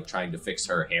time, like trying to fix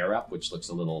her hair up, which looks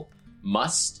a little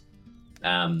mussed.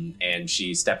 And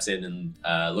she steps in and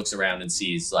looks around and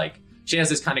sees, like, she has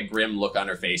this kind of grim look on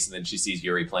her face, and then she sees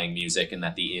Yuri playing music and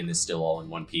that the inn is still all in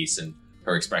one piece, and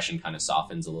her expression kind of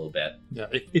softens a little bit. Yeah,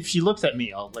 if she looks at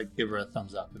me, I'll like give her a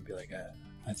thumbs up and be like,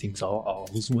 I think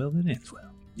all's well that ends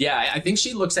well. Yeah, I think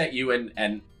she looks at you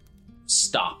and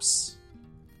stops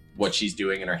what she's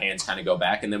doing, and her hands kind of go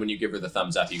back, and then when you give her the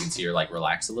thumbs up, you can see her like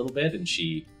relax a little bit, and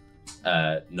she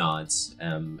nods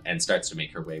and starts to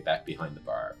make her way back behind the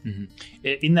bar. Mm-hmm.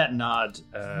 In that nod,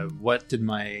 what did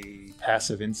my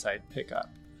passive insight pick up?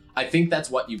 I think that's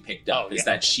what you picked up, Oh, is yeah.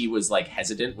 that she was like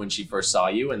hesitant when she first saw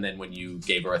you, and then when you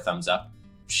gave her a thumbs up,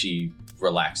 she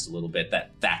relaxed a little bit.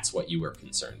 That's what you were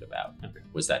concerned about,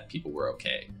 was that people were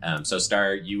okay. So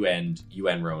Star, you and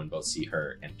Rowan both see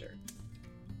her enter.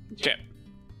 Okay.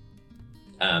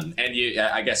 And you,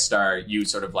 I guess, Star, you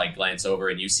sort of like glance over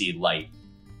and you see Light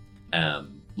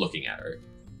looking at her.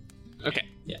 Okay.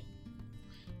 Yeah.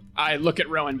 I look at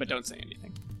Rowan, but don't say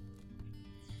anything.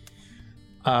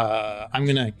 I'm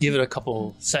gonna give it a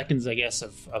couple seconds, I guess,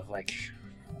 of like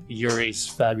Yuri's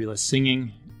fabulous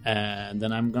singing, and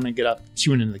then I'm gonna get up. She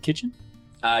went into the kitchen.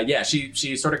 Yeah,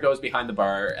 she sort of goes behind the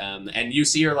bar, and you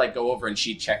see her like go over and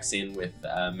she checks in with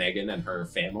Megan and her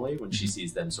family when she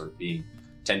sees them sort of being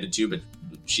tended to, but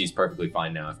she's perfectly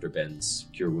fine now after Ben's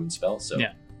cure wound spell. So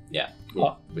yeah,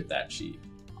 with that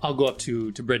I'll go up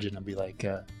to Bridget and I'll be like,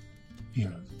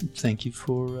 thank you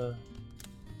for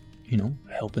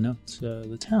helping out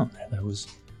the town. That was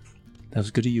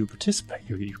good of you to participate.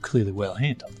 You're clearly well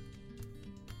handled.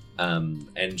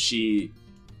 And she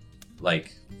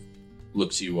like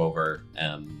looks you over,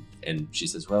 and she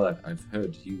says, "Well, I've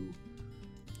heard you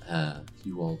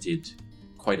all did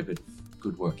quite a bit of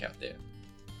good work out there.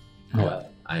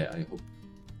 I hope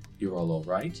you're all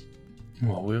right."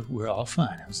 Well, we're all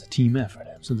fine. It was a team effort,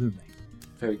 absolutely.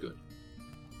 Very good.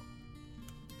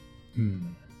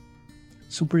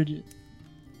 So, Bridget,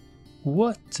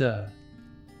 what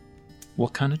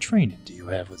kind of training do you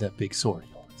have with that big sword of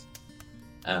yours?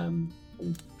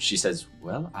 She says,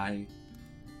 "Well, I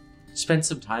spent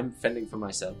some time fending for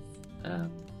myself,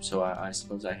 so I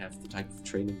suppose I have the type of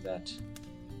training that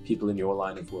people in your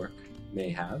line of work may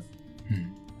have.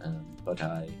 But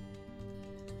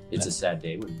it's a sad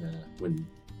day when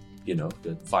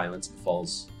the violence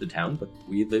befalls the town. But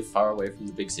we live far away from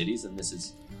the big cities, and this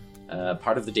is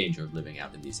part of the danger of living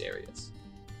out in these areas."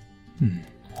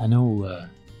 I know,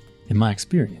 in my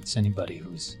experience, anybody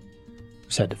who's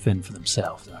had to fend for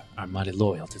themselves are mighty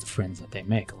loyal to the friends that they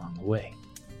make along the way.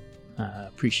 I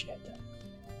appreciate that.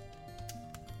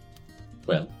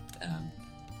 Well,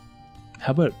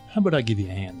 how about I give you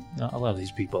a hand? A lot of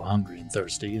these people are hungry and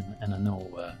thirsty, and I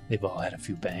know they've all had a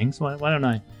few bangs. Why don't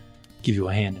I give you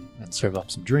a hand and serve up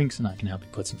some drinks, and I can help you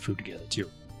put some food together too?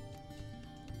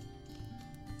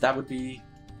 That would be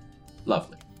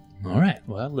lovely. All right.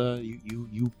 Well,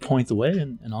 you point the way,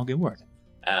 and I'll get working.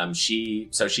 She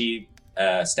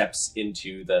steps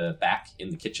into the back in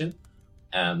the kitchen,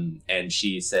 and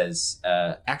she says,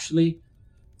 "Actually,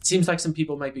 it seems like some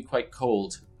people might be quite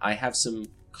cold. I have some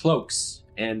cloaks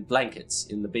and blankets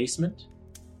in the basement.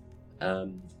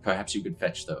 Perhaps you could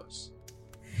fetch those."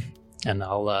 And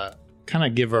I'll kind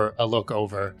of give her a look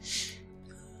over.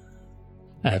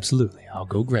 Absolutely, I'll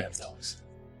go grab those.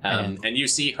 And you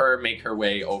see her make her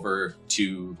way over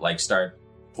to start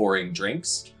pouring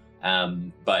drinks,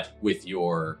 but with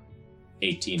your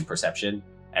 18 perception,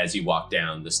 as you walk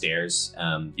down the stairs,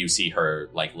 you see her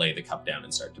lay the cup down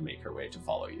and start to make her way to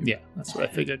follow you. Yeah, that's what I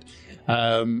figured.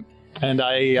 And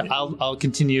I'll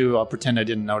continue. I'll pretend I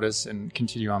didn't notice and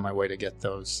continue on my way to get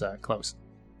those close.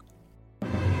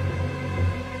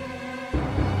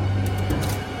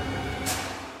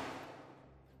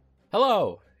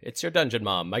 Hello, it's your Dungeon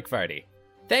Mom, Mike Vardy.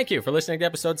 Thank you for listening to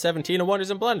episode 17 of Wonders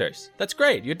and Blunders. That's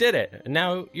great, you did it, and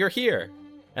now you're here.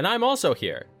 And I'm also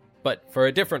here, but for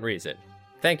a different reason.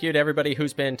 Thank you to everybody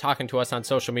who's been talking to us on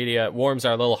social media. It warms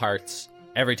our little hearts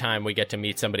every time we get to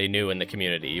meet somebody new in the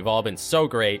community. You've all been so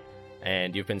great,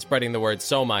 and you've been spreading the word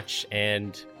so much,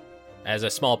 and as a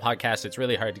small podcast, it's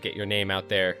really hard to get your name out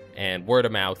there, and word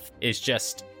of mouth is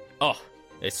just,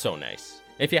 it's so nice.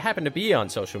 If you happen to be on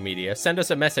social media, send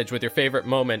us a message with your favorite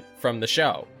moment from the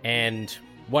show, and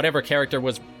whatever character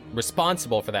was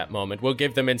responsible for that moment, we'll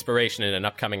give them inspiration in an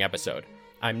upcoming episode.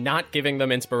 I'm not giving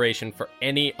them inspiration for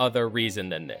any other reason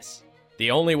than this.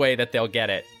 The only way that they'll get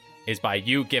it is by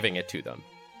you giving it to them.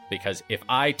 Because if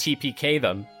I TPK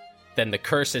them, then the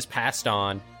curse is passed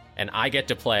on, and I get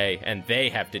to play, and they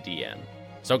have to DM.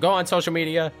 So go on social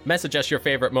media, message us your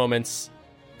favorite moments,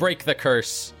 break the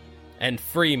curse, and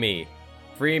free me.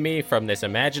 Free me from this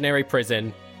imaginary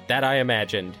prison that I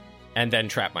imagined, and then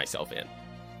trap myself in.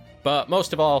 But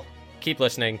most of all, keep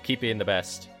listening, keep being the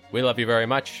best. We love you very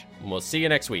much, and we'll see you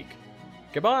next week.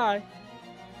 Goodbye!